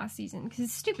watching that last season, because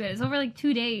it's stupid. It's over like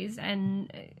 2 days,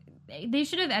 and they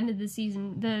should have ended the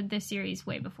season, the series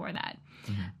way before that.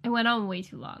 It went on way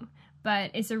too long.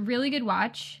 But it's a really good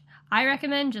watch. I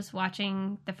recommend just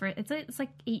watching the first... It's like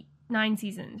 9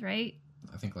 seasons, right?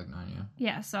 I think like 9, yeah.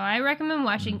 Yeah, so I recommend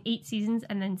watching 8 seasons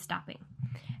and then stopping.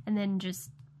 And then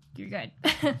just... You're good.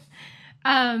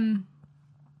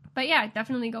 But yeah,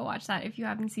 definitely go watch that if you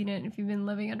haven't seen it, and if you've been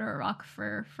living under a rock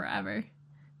for forever.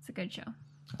 It's a good show.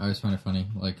 I always find it funny,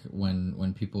 like,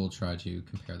 when people try to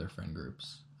compare their friend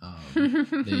groups.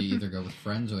 They either go with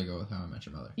Friends or they go with How I Met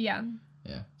Your Mother. Yeah.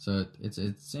 Yeah, so it's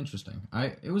interesting.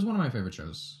 It was one of my favorite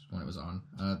shows when it was on.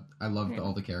 I loved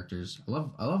all the characters. I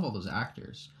love all those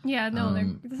actors. Yeah, no,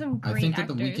 they're some great actors. I think that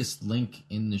the weakest link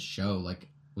in the show,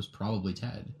 was probably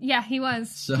Ted. Yeah, he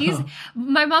was. So...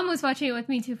 my mom was watching it with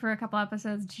me too for a couple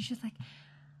episodes, and she's just like,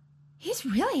 he's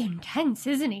really intense,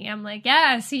 isn't he? I'm like,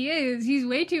 yes, he is. He's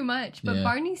way too much. But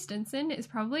Barney Stinson is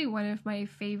probably one of my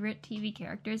favorite TV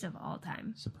characters of all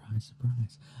time. Surprise,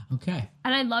 surprise. Okay.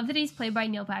 And I love that he's played by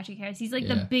Neil Patrick Harris. He's like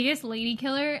the biggest lady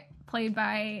killer, played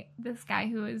by this guy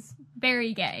who is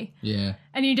very gay. Yeah.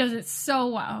 And he does it so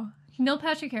well. Neil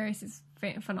Patrick Harris is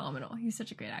phenomenal. He's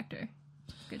such a great actor.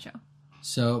 Good show.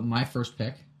 So my first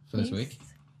pick for this week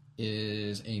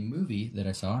is a movie that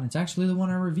I saw, and it's actually the one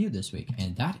I reviewed this week,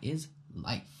 and that is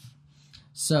Life.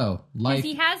 So, Life...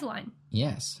 Because he has one.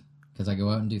 Yes, because I go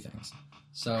out and do things.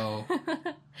 So,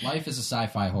 Life is a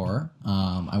sci-fi horror.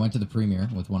 I went to the premiere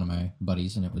with one of my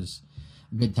buddies, and it was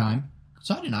a good time.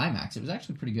 Saw it in IMAX. It was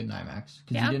actually pretty good in IMAX,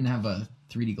 because you didn't have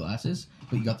 3D glasses,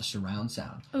 but you got the surround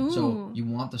sound. Ooh. So, you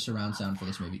want the surround sound for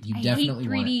this movie. You definitely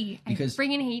want it. Because I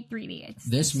friggin' hate 3D. It's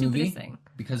this movie,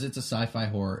 because it's a sci-fi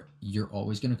horror, you're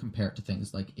always going to compare it to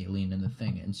things like Alien and The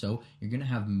Thing. And so, you're going to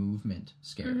have movement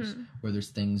scares, where there's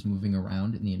things moving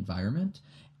around in the environment.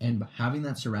 And having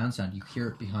that surround sound, you hear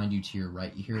it behind you to your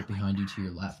right, you hear it behind you to your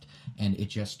left, and it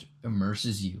just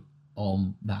immerses you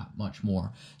all that much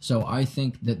more. So I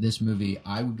think that this movie,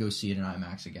 I would go see it in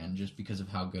IMAX again just because of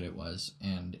how good it was,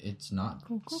 and it's not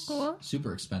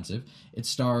super expensive. It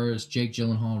stars Jake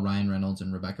Gyllenhaal, Ryan Reynolds,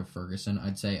 and Rebecca Ferguson.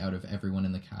 I'd say out of everyone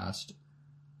in the cast,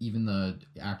 even the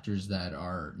actors that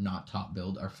are not top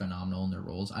billed are phenomenal in their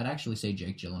roles. I'd actually say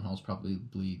Jake Gyllenhaal is probably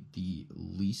the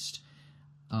least...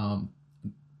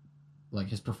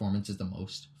 his performance is the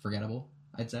most forgettable,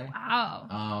 I'd say.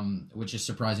 Wow. Which is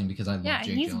surprising because I love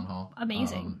Jake Gyllenhaal.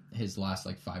 Amazing. His last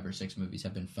 5 or 6 movies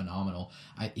have been phenomenal.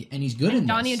 And he's good in this.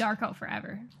 Donnie Darko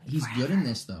forever. He's good in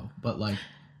this though, but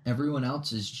everyone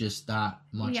else is just that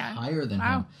much higher than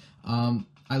him.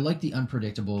 I like the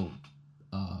unpredictable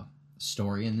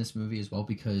story in this movie as well,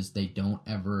 because they don't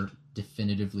ever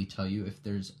definitively tell you if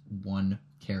there's one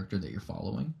character that you're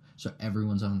following. So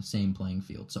everyone's on the same playing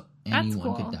field. So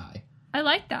anyone could die. I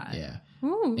like that. Yeah.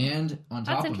 Ooh. And on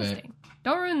top of it...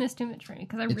 Don't ruin this too much for me,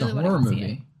 because I really want to see it. It's a horror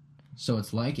movie, so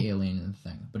it's like Alien and The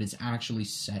Thing, but it's actually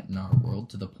set in our world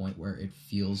to the point where it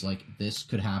feels like this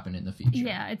could happen in the future.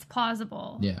 Yeah, it's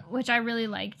plausible. Yeah. Which I really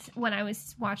liked when I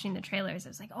was watching the trailers. I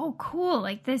was like, oh, cool.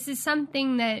 This is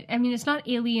something that... I mean, it's not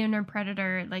Alien or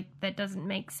Predator, that doesn't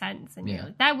make sense. And you're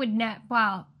like, that would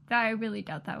wow, I really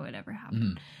doubt that would ever happen.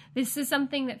 Mm-hmm. This is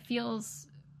something that feels...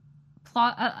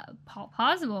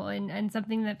 plausible and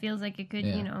something that feels like it could,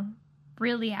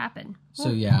 really happen. So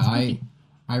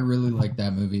I really like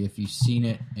that movie. If you've seen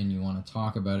it and you want to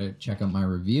talk about it, check out my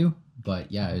review.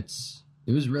 But yeah, it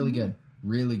was really good,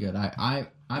 really good.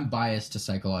 I'm biased to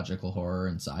psychological horror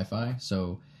and sci-fi,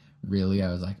 so really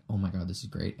I was like, oh my god, this is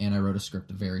great. And I wrote a script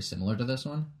very similar to this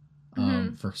one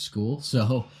for school,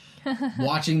 so.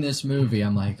 Watching this movie,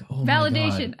 I'm like, oh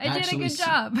validation. My God. I did a good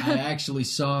job. I actually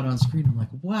saw it on screen. I'm like,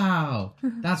 wow,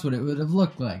 that's what it would have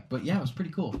looked like. But yeah, it was pretty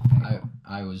cool.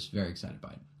 I was very excited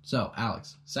by it. So,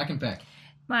 Alex, second pick.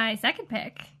 My second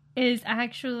pick is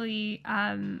actually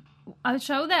a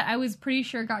show that I was pretty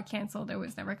sure got canceled. It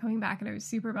was never coming back, and I was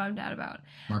super bummed out about.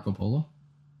 Marco Polo?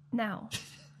 No.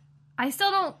 I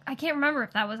can't remember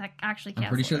if that was actually canceled. I'm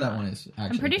pretty sure that one is actually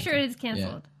I'm pretty sure it is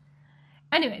canceled.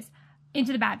 Yeah. Anyways.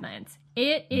 Into the Badlands.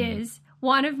 It is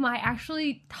one of my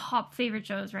actually top favorite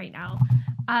shows right now.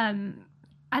 And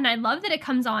I love that it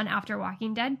comes on after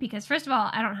Walking Dead, because first of all,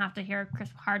 I don't have to hear Chris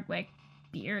Hardwick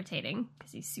be irritating,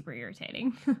 because he's super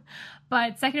irritating.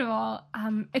 But second of all,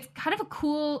 it's kind of a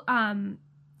cool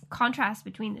contrast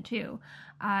between the two.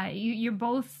 You're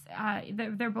both,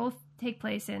 they're both take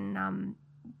place in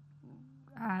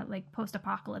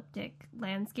post-apocalyptic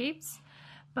landscapes,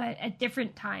 but at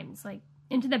different times.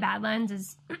 Into the Badlands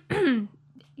is, the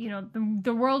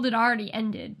world had already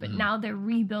ended, but now they're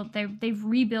rebuilt. They've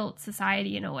rebuilt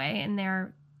society in a way, and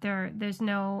there's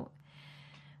no,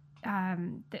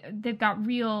 they've got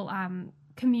real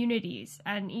communities,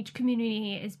 and each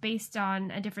community is based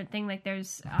on a different thing.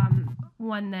 There's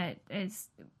one that is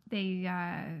they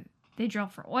drill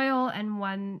for oil, and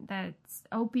one that's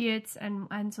opiates,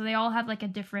 and so they all have a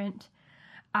different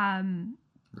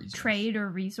trade or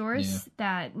resource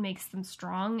that makes them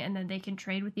strong, and then they can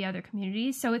trade with the other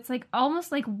communities. So it's almost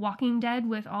like Walking Dead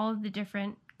with all of the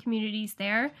different communities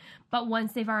there, but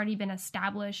once they've already been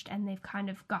established and they've kind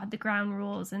of got the ground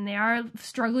rules, and they are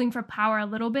struggling for power a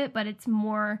little bit, but it's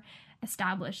more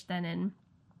established than in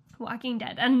Walking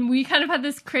Dead. And we kind of had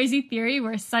this crazy theory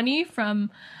where Sunny from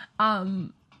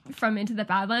Into the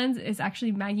Badlands is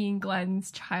actually Maggie and Glenn's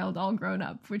child all grown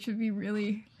up, which would be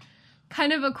really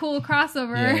kind of a cool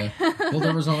crossover. Yeah. Well,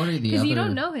 there was already the other... Because you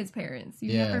don't know his parents.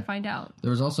 You never find out.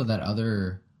 There was also that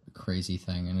other crazy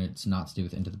thing, and it's not to do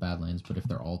with Into the Badlands, but if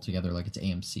they're all together, it's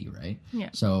AMC, right? Yeah.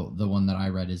 So the one that I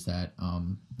read is that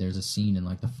there's a scene in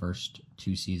the first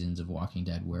 2 seasons of Walking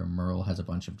Dead where Merle has a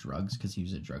bunch of drugs because he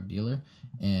was a drug dealer,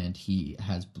 and he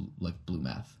has blue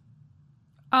meth.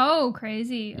 Oh,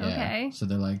 crazy. Yeah. Okay. So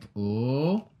they're like,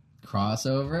 oh...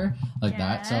 crossover like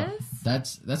that. So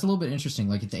that's a little bit interesting.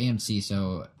 Like it's AMC,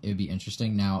 so it would be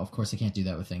interesting. Now, of course, they can't do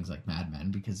that with things like Mad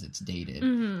Men because it's dated.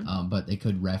 But they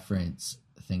could reference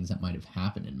things that might have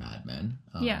happened in Mad Men.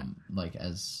 Like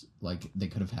they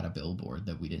could have had a billboard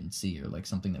that we didn't see, or like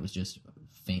something that was just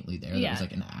faintly there. That was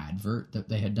like an advert that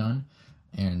they had done.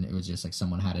 And it was just like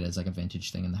someone had it as like a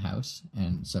vintage thing in the house.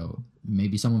 And so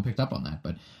maybe someone picked up on that.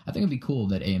 But I think it'd be cool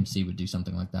that AMC would do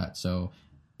something like that. So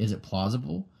is it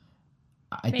plausible?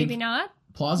 Maybe not.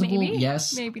 Plausible, maybe.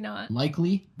 Yes. Maybe not.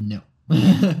 Likely, no.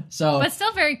 So, but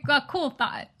still very cool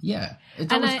thought. Yeah.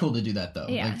 It's always cool to do that, though.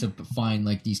 Yeah. Like to find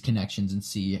like these connections and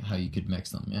see how you could mix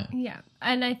them. Yeah. Yeah.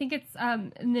 And I think it's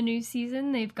in the new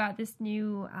season, they've got this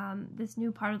new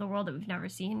part of the world that we've never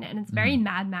seen. And it's very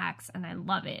Mad Max, and I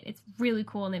love it. It's really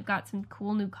cool. And they've got some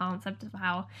cool new concepts of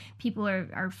how people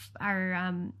are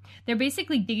they're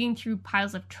basically digging through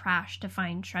piles of trash to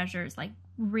find treasures, like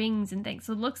rings and things.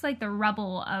 So it looks like the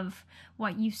rubble of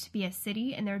what used to be a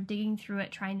city, and they're digging through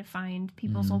it trying to find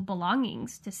people's old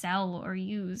belongings to sell or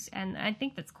use. And I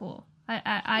think that's cool.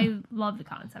 I love the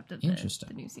concept of the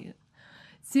new season.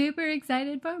 Super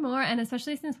excited for more, and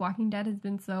especially since Walking Dead has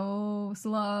been so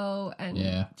slow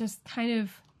and just kind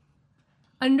of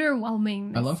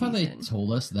underwhelming. I love how they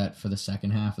told us that for the second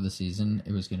half of the season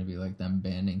it was going to be like them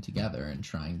banding together and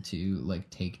trying to like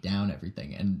take down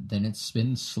everything, and then it's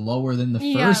been slower than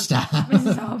the first half. It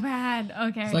was so bad.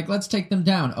 Okay, it's like, let's take them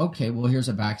down. Okay, well, here's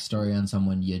a backstory on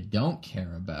someone you don't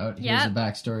care about. Here's a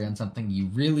backstory on something you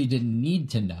really didn't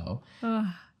need to know.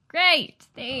 Great,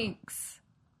 thanks.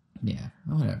 Yeah,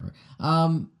 whatever.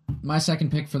 My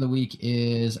second pick for the week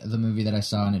is the movie that I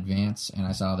saw in advance, and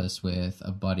I saw this with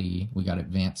a buddy. We got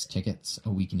advance tickets a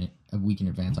week in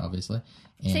advance, obviously.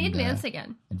 And, say advance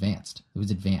again. Advanced. It was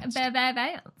advanced.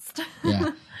 Advanced.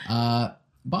 Yeah.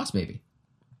 Boss Baby.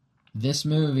 This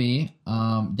movie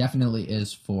definitely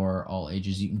is for all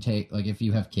ages. You can take, like, if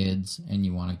you have kids and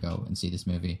you want to go and see this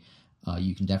movie,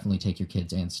 you can definitely take your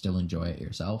kids and still enjoy it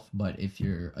yourself. But if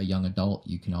you're a young adult,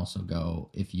 you can also go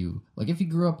if you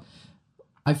grew up.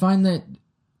 I find that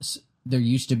there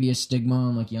used to be a stigma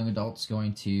on like young adults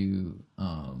going to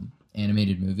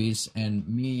animated movies, and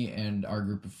me and our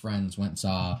group of friends went and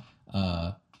saw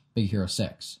Big Hero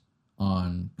 6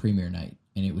 on premiere night,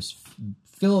 and it was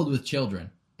filled with children,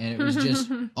 and it was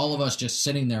just all of us just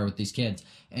sitting there with these kids,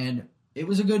 and it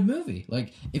was a good movie.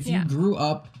 Like if you grew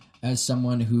up as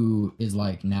someone who is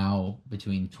like now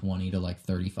between 20 to like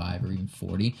 35 or even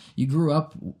 40, you grew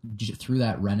up through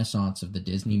that renaissance of the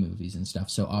Disney movies and stuff.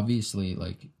 So obviously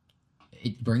like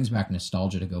it brings back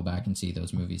nostalgia to go back and see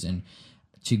those movies. And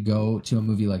to go to a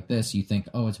movie like this, you think,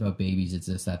 oh, it's about babies, it's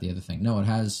this, that, the other thing. No, it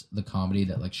has the comedy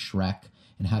that like Shrek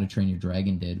and How to Train Your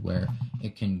Dragon did, where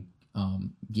it can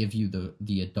give you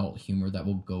the adult humor that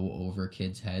will go over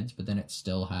kids' heads, but then it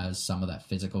still has some of that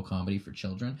physical comedy for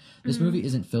children. This movie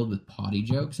isn't filled with potty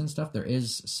jokes and stuff. There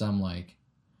is some like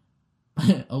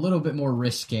a little bit more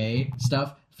risque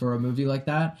stuff for a movie like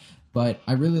that, but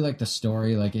I really like the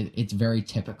story. Like it's very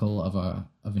typical of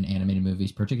an animated movie,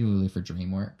 particularly for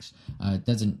DreamWorks. It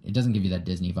doesn't give you that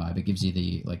Disney vibe. It gives you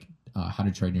the like How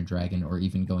to Train Your Dragon, or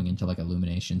even going into like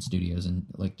Illumination Studios and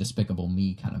like Despicable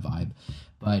Me kind of vibe.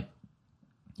 But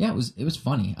yeah, it was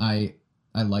funny. I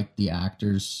liked the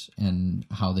actors and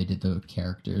how they did the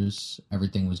characters.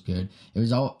 Everything was good. It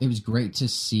was great to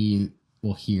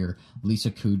hear Lisa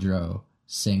Kudrow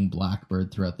sing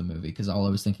Blackbird throughout the movie, because all I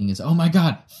was thinking is, oh my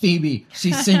god, Phoebe,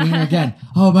 she's singing again.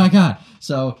 Oh my god.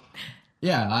 So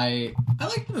yeah, I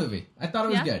liked the movie. I thought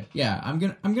it was good. Yeah, I'm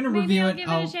gonna review it. Give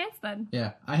it a chance then.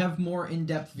 Yeah, I have more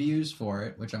in-depth views for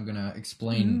it, which I'm gonna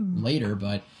explain later.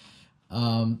 But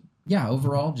yeah,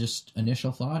 overall, just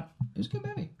initial thought, it was a good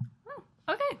movie.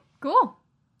 Okay, cool.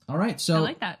 All right, so I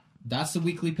like that. That's the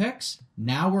weekly picks.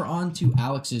 Now we're on to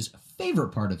Alex's favorite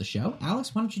part of the show.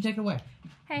 Alex, why don't you take it away?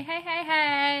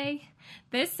 Hey.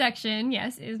 This section,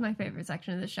 yes, is my favorite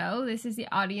section of the show. This is the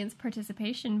audience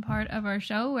participation part of our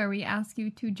show, where we ask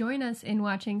you to join us in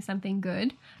watching something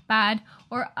good, bad,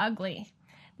 or ugly.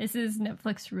 This is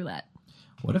Netflix roulette.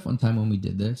 What if one time when we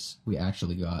did this, we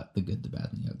actually got the good, the bad,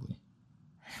 and the ugly?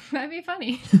 That'd be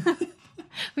funny.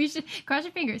 We should cross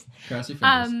your fingers. Cross your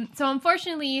fingers. So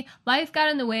unfortunately, life got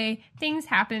in the way. Things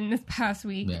happened this past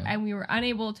week, and we were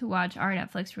unable to watch our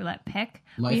Netflix roulette pick.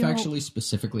 Life actually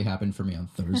specifically happened for me on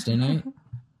Thursday night.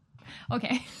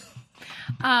 Okay.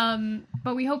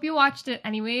 But we hope you watched it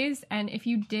anyways, and if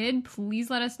you did, please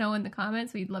let us know in the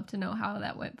comments. We'd love to know how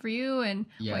that went for you and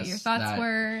what your thoughts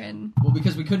were. And well,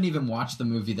 because we couldn't even watch the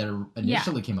movie that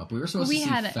initially came up. We were supposed to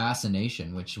see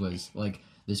Fascination, which was like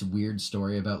this weird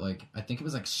story about like, I think it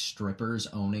was like strippers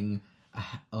owning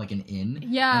like an inn.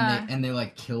 Yeah. And they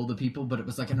like kill the people, but it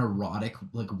was like an erotic,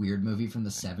 like weird movie from the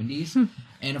 70s.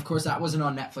 And of course that wasn't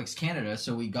on Netflix Canada,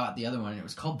 so we got the other one, and it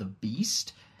was called The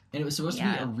Beast. And it was supposed to be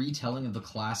a retelling of the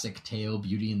classic tale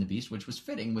Beauty and the Beast, which was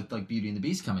fitting with like Beauty and the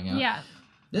Beast coming out. Yeah.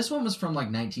 This one was from like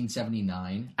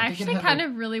 1979. I actually kind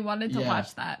of really wanted to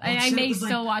watch that. I may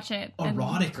still watch it.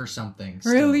 Erotic or something.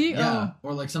 Really? Yeah.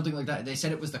 Or like something like that. They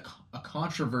said it was a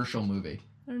controversial movie.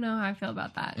 I don't know how I feel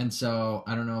about that. And so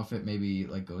I don't know if it maybe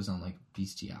like goes on like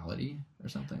bestiality or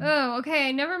something. Oh,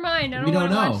 okay. Never mind. I don't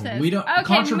want to watch this. We don't. Okay,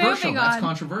 controversial. That's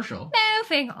controversial.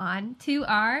 Moving on to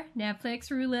our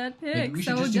Netflix roulette picks. Maybe we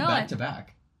should just do back to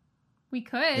back. We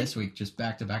could this week, just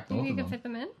back to back. Both of them. You can fit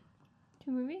them in.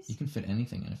 2 movies. You can fit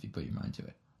anything in if you put your mind to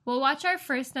it. We'll watch our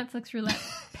first Netflix roulette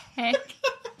pick.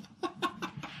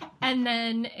 And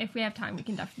then if we have time, we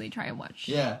can definitely try and watch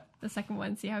the second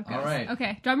one, see how it goes. All right.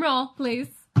 Okay, drum roll, please.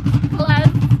 Okay.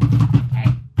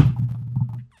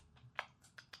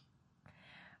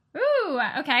 Ooh,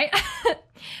 okay.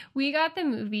 We got the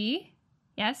movie.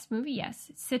 Yes,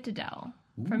 Citadel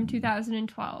from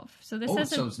 2012. So this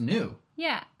is so it's new.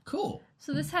 Yeah. Cool.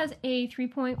 So this has a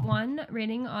 3.1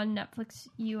 rating on Netflix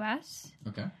US.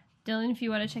 Okay. Dylan, if you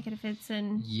want to check it if it's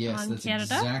in on that's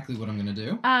Canada. Exactly what I'm going to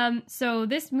do. So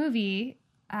this movie,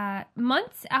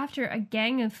 months after a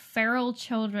gang of feral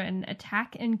children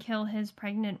attack and kill his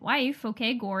pregnant wife,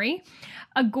 okay, gory,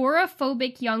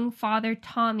 agoraphobic young father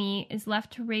Tommy is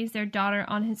left to raise their daughter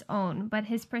on his own, but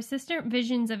his persistent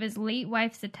visions of his late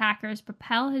wife's attackers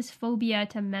propel his phobia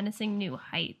to menacing new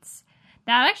heights.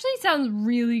 That actually sounds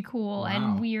really cool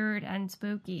and weird and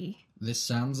spooky. This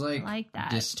sounds like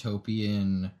that.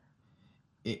 Dystopian.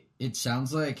 It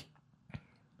sounds like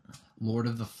Lord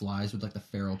of the Flies with like the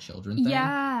feral children thing.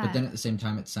 Yeah. But then at the same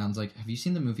time, it sounds like... Have you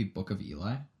seen the movie Book of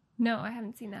Eli? No, I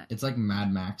haven't seen that. It's like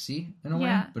Mad Maxy in a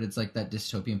way, but it's like that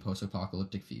dystopian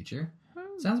post-apocalyptic future.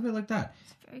 Sounds a bit like that.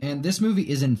 And this movie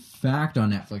is in fact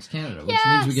on Netflix Canada, which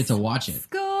means we get to watch it.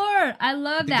 Score! I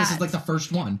love that. This is like the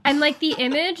first one. And like the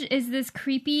image is this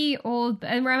creepy old...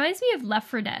 It reminds me of Left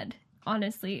 4 Dead,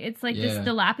 honestly. It's like this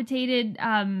dilapidated...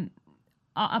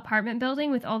 apartment building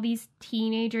with all these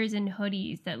teenagers in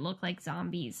hoodies that look like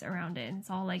zombies around it, and it's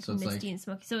all like misty and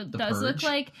smoky. So it does look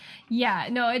like,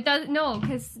 it does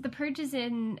because the Purge is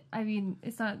in. I mean,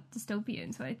 it's not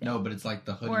dystopian, so I think but it's like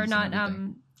the hoodies or not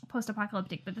and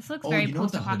post-apocalyptic. But this looks very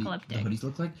post-apocalyptic. The hoodies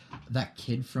look like that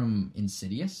kid from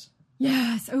Insidious.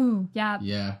 Yes. Oh,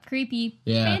 yeah. Creepy.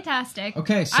 Yeah. Fantastic.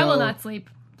 Okay, so I will not sleep.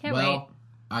 Can't wait.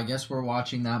 I guess we're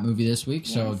watching that movie this week,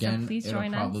 so again, it'll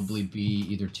probably us. be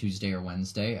either Tuesday or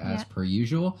Wednesday, as per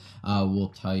usual. We'll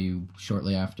tell you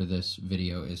shortly after this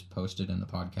video is posted and the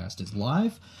podcast is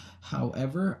live.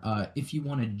 However, if you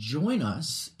want to join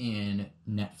us in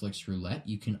Netflix Roulette,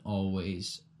 you can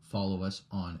always follow us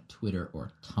on Twitter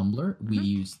or Tumblr. We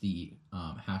use the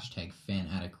hashtag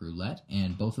FanAddictRoulette,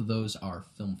 and both of those are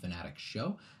Film Fanatic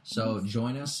Show. So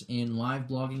join us in live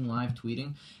blogging, live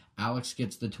tweeting. Alex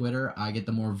gets the Twitter. I get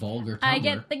the more vulgar Tumblr. I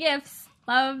get the gifts.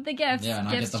 Love the gifts. Yeah, and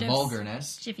gifts, I get the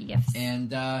vulgarness. Jiffy gifts. And,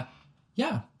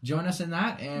 join us in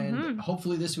that. And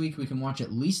hopefully this week we can watch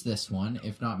at least this one,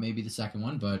 if not maybe the second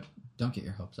one, but don't get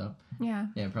your hopes up. Yeah.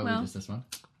 Yeah, probably just this one.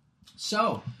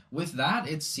 So, with that,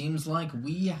 it seems like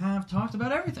we have talked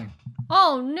about everything.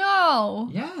 Oh, no.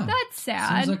 Yeah. That's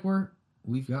sad. Seems like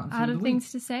we've gotten through out of the things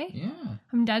week. to say? Yeah.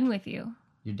 I'm done with you.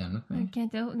 You're done with me? I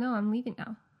can't do... No, I'm leaving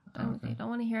now. Done with you. Don't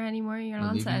want to hear any more of your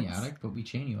nonsense. We're leaving the attic, but we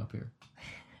chain you up here.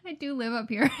 I do live up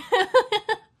here.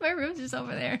 My room's just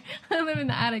over there. I live in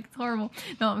the attic. It's horrible.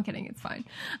 No, I'm kidding. It's fine.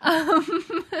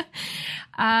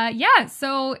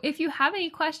 So if you have any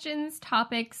questions,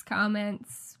 topics,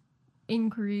 comments,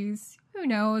 inquiries, who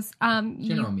knows?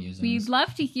 General musings. We'd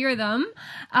love to hear them.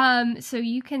 So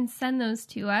you can send those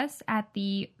to us at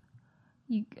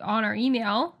on our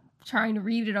email. Trying to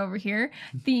read it over here,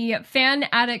 the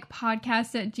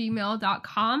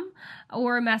fanaddictpodcast@gmail.com,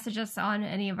 or message us on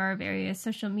any of our various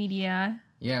social media.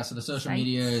 Yeah, so the social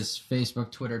media is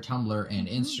Facebook, Twitter, Tumblr, and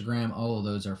Instagram. All of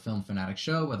those are Film Fanatic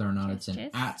Show, whether or not it's an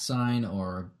 @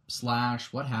 or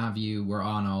 / what have you. We're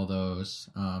on all those.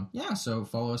 So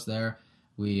follow us there.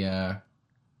 We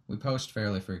post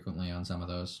fairly frequently on some of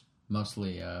those,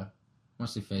 mostly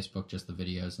Facebook, just the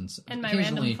videos and my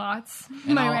random thoughts,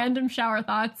 random shower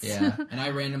thoughts. Yeah, and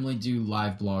I randomly do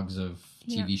live blogs of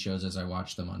TV shows as I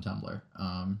watch them on Tumblr,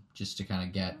 just to kind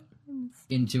of get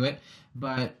into it.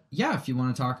 But yeah, if you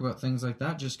want to talk about things like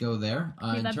that, just go there.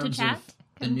 In terms of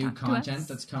the new content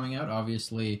that's coming out,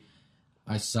 obviously,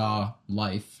 I saw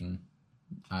Life, and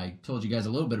I told you guys a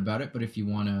little bit about it. But if you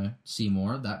want to see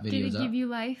more, that video is up. Did it give you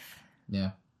life?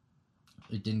 Yeah,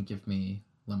 it didn't give me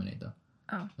lemonade though.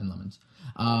 and lemons.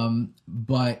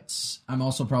 But I'm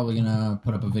also probably gonna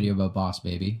put up a video about Boss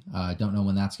Baby. Don't know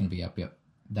when that's gonna be up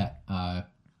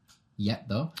yet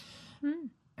though.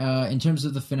 In terms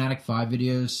of the Fanatic 5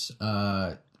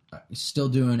 videos, still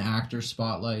doing actor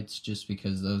spotlights just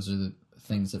because those are the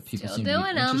things that people seem to be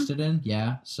interested in.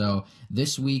 Yeah. So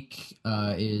this week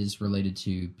is related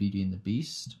to Beauty and the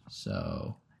Beast.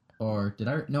 So, or did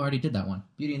I? No, I already did that one.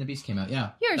 Beauty and the Beast came out.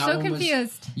 Yeah. You're so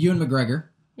confused. Ewan McGregor.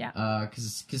 Yeah.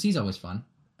 Because he's always fun.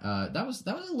 That was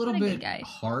a little bit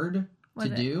hard to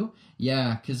do.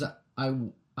 Yeah, because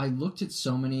I looked at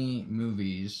so many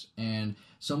movies and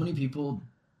so many people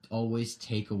always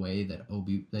take away that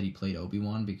he played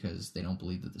Obi-Wan because they don't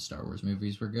believe that the Star Wars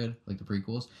movies were good, like the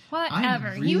prequels.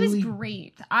 Whatever. He was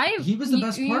great. He was the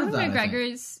best part of that. Ewan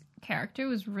McGregor's character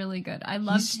was really good. I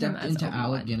loved him as He stepped into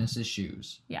Alec Guinness's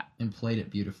shoes. Yeah. And played it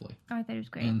beautifully. Oh, I thought it was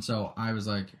great. And so I was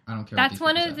like, I don't care. That's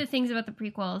one of the things about the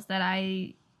prequels that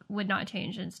I would not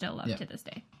change and still love to this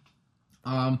day.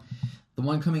 The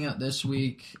one coming out this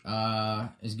week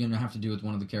is going to have to do with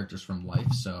one of the characters from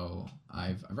Life. So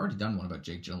I've already done one about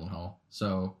Jake Gyllenhaal.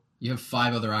 So you have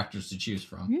 5 other actors to choose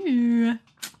from. Yeah.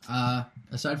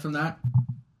 Aside from that,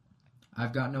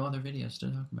 I've got no other videos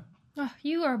to talk about. Oh,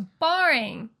 you are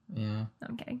boring. Yeah.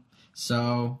 I'm kidding.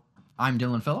 So I'm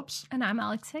Dylan Phillips. And I'm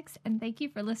Alex Hicks. And thank you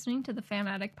for listening to the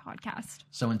Fanatic Podcast.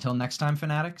 So until next time,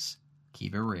 Fanatics,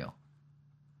 keep it real.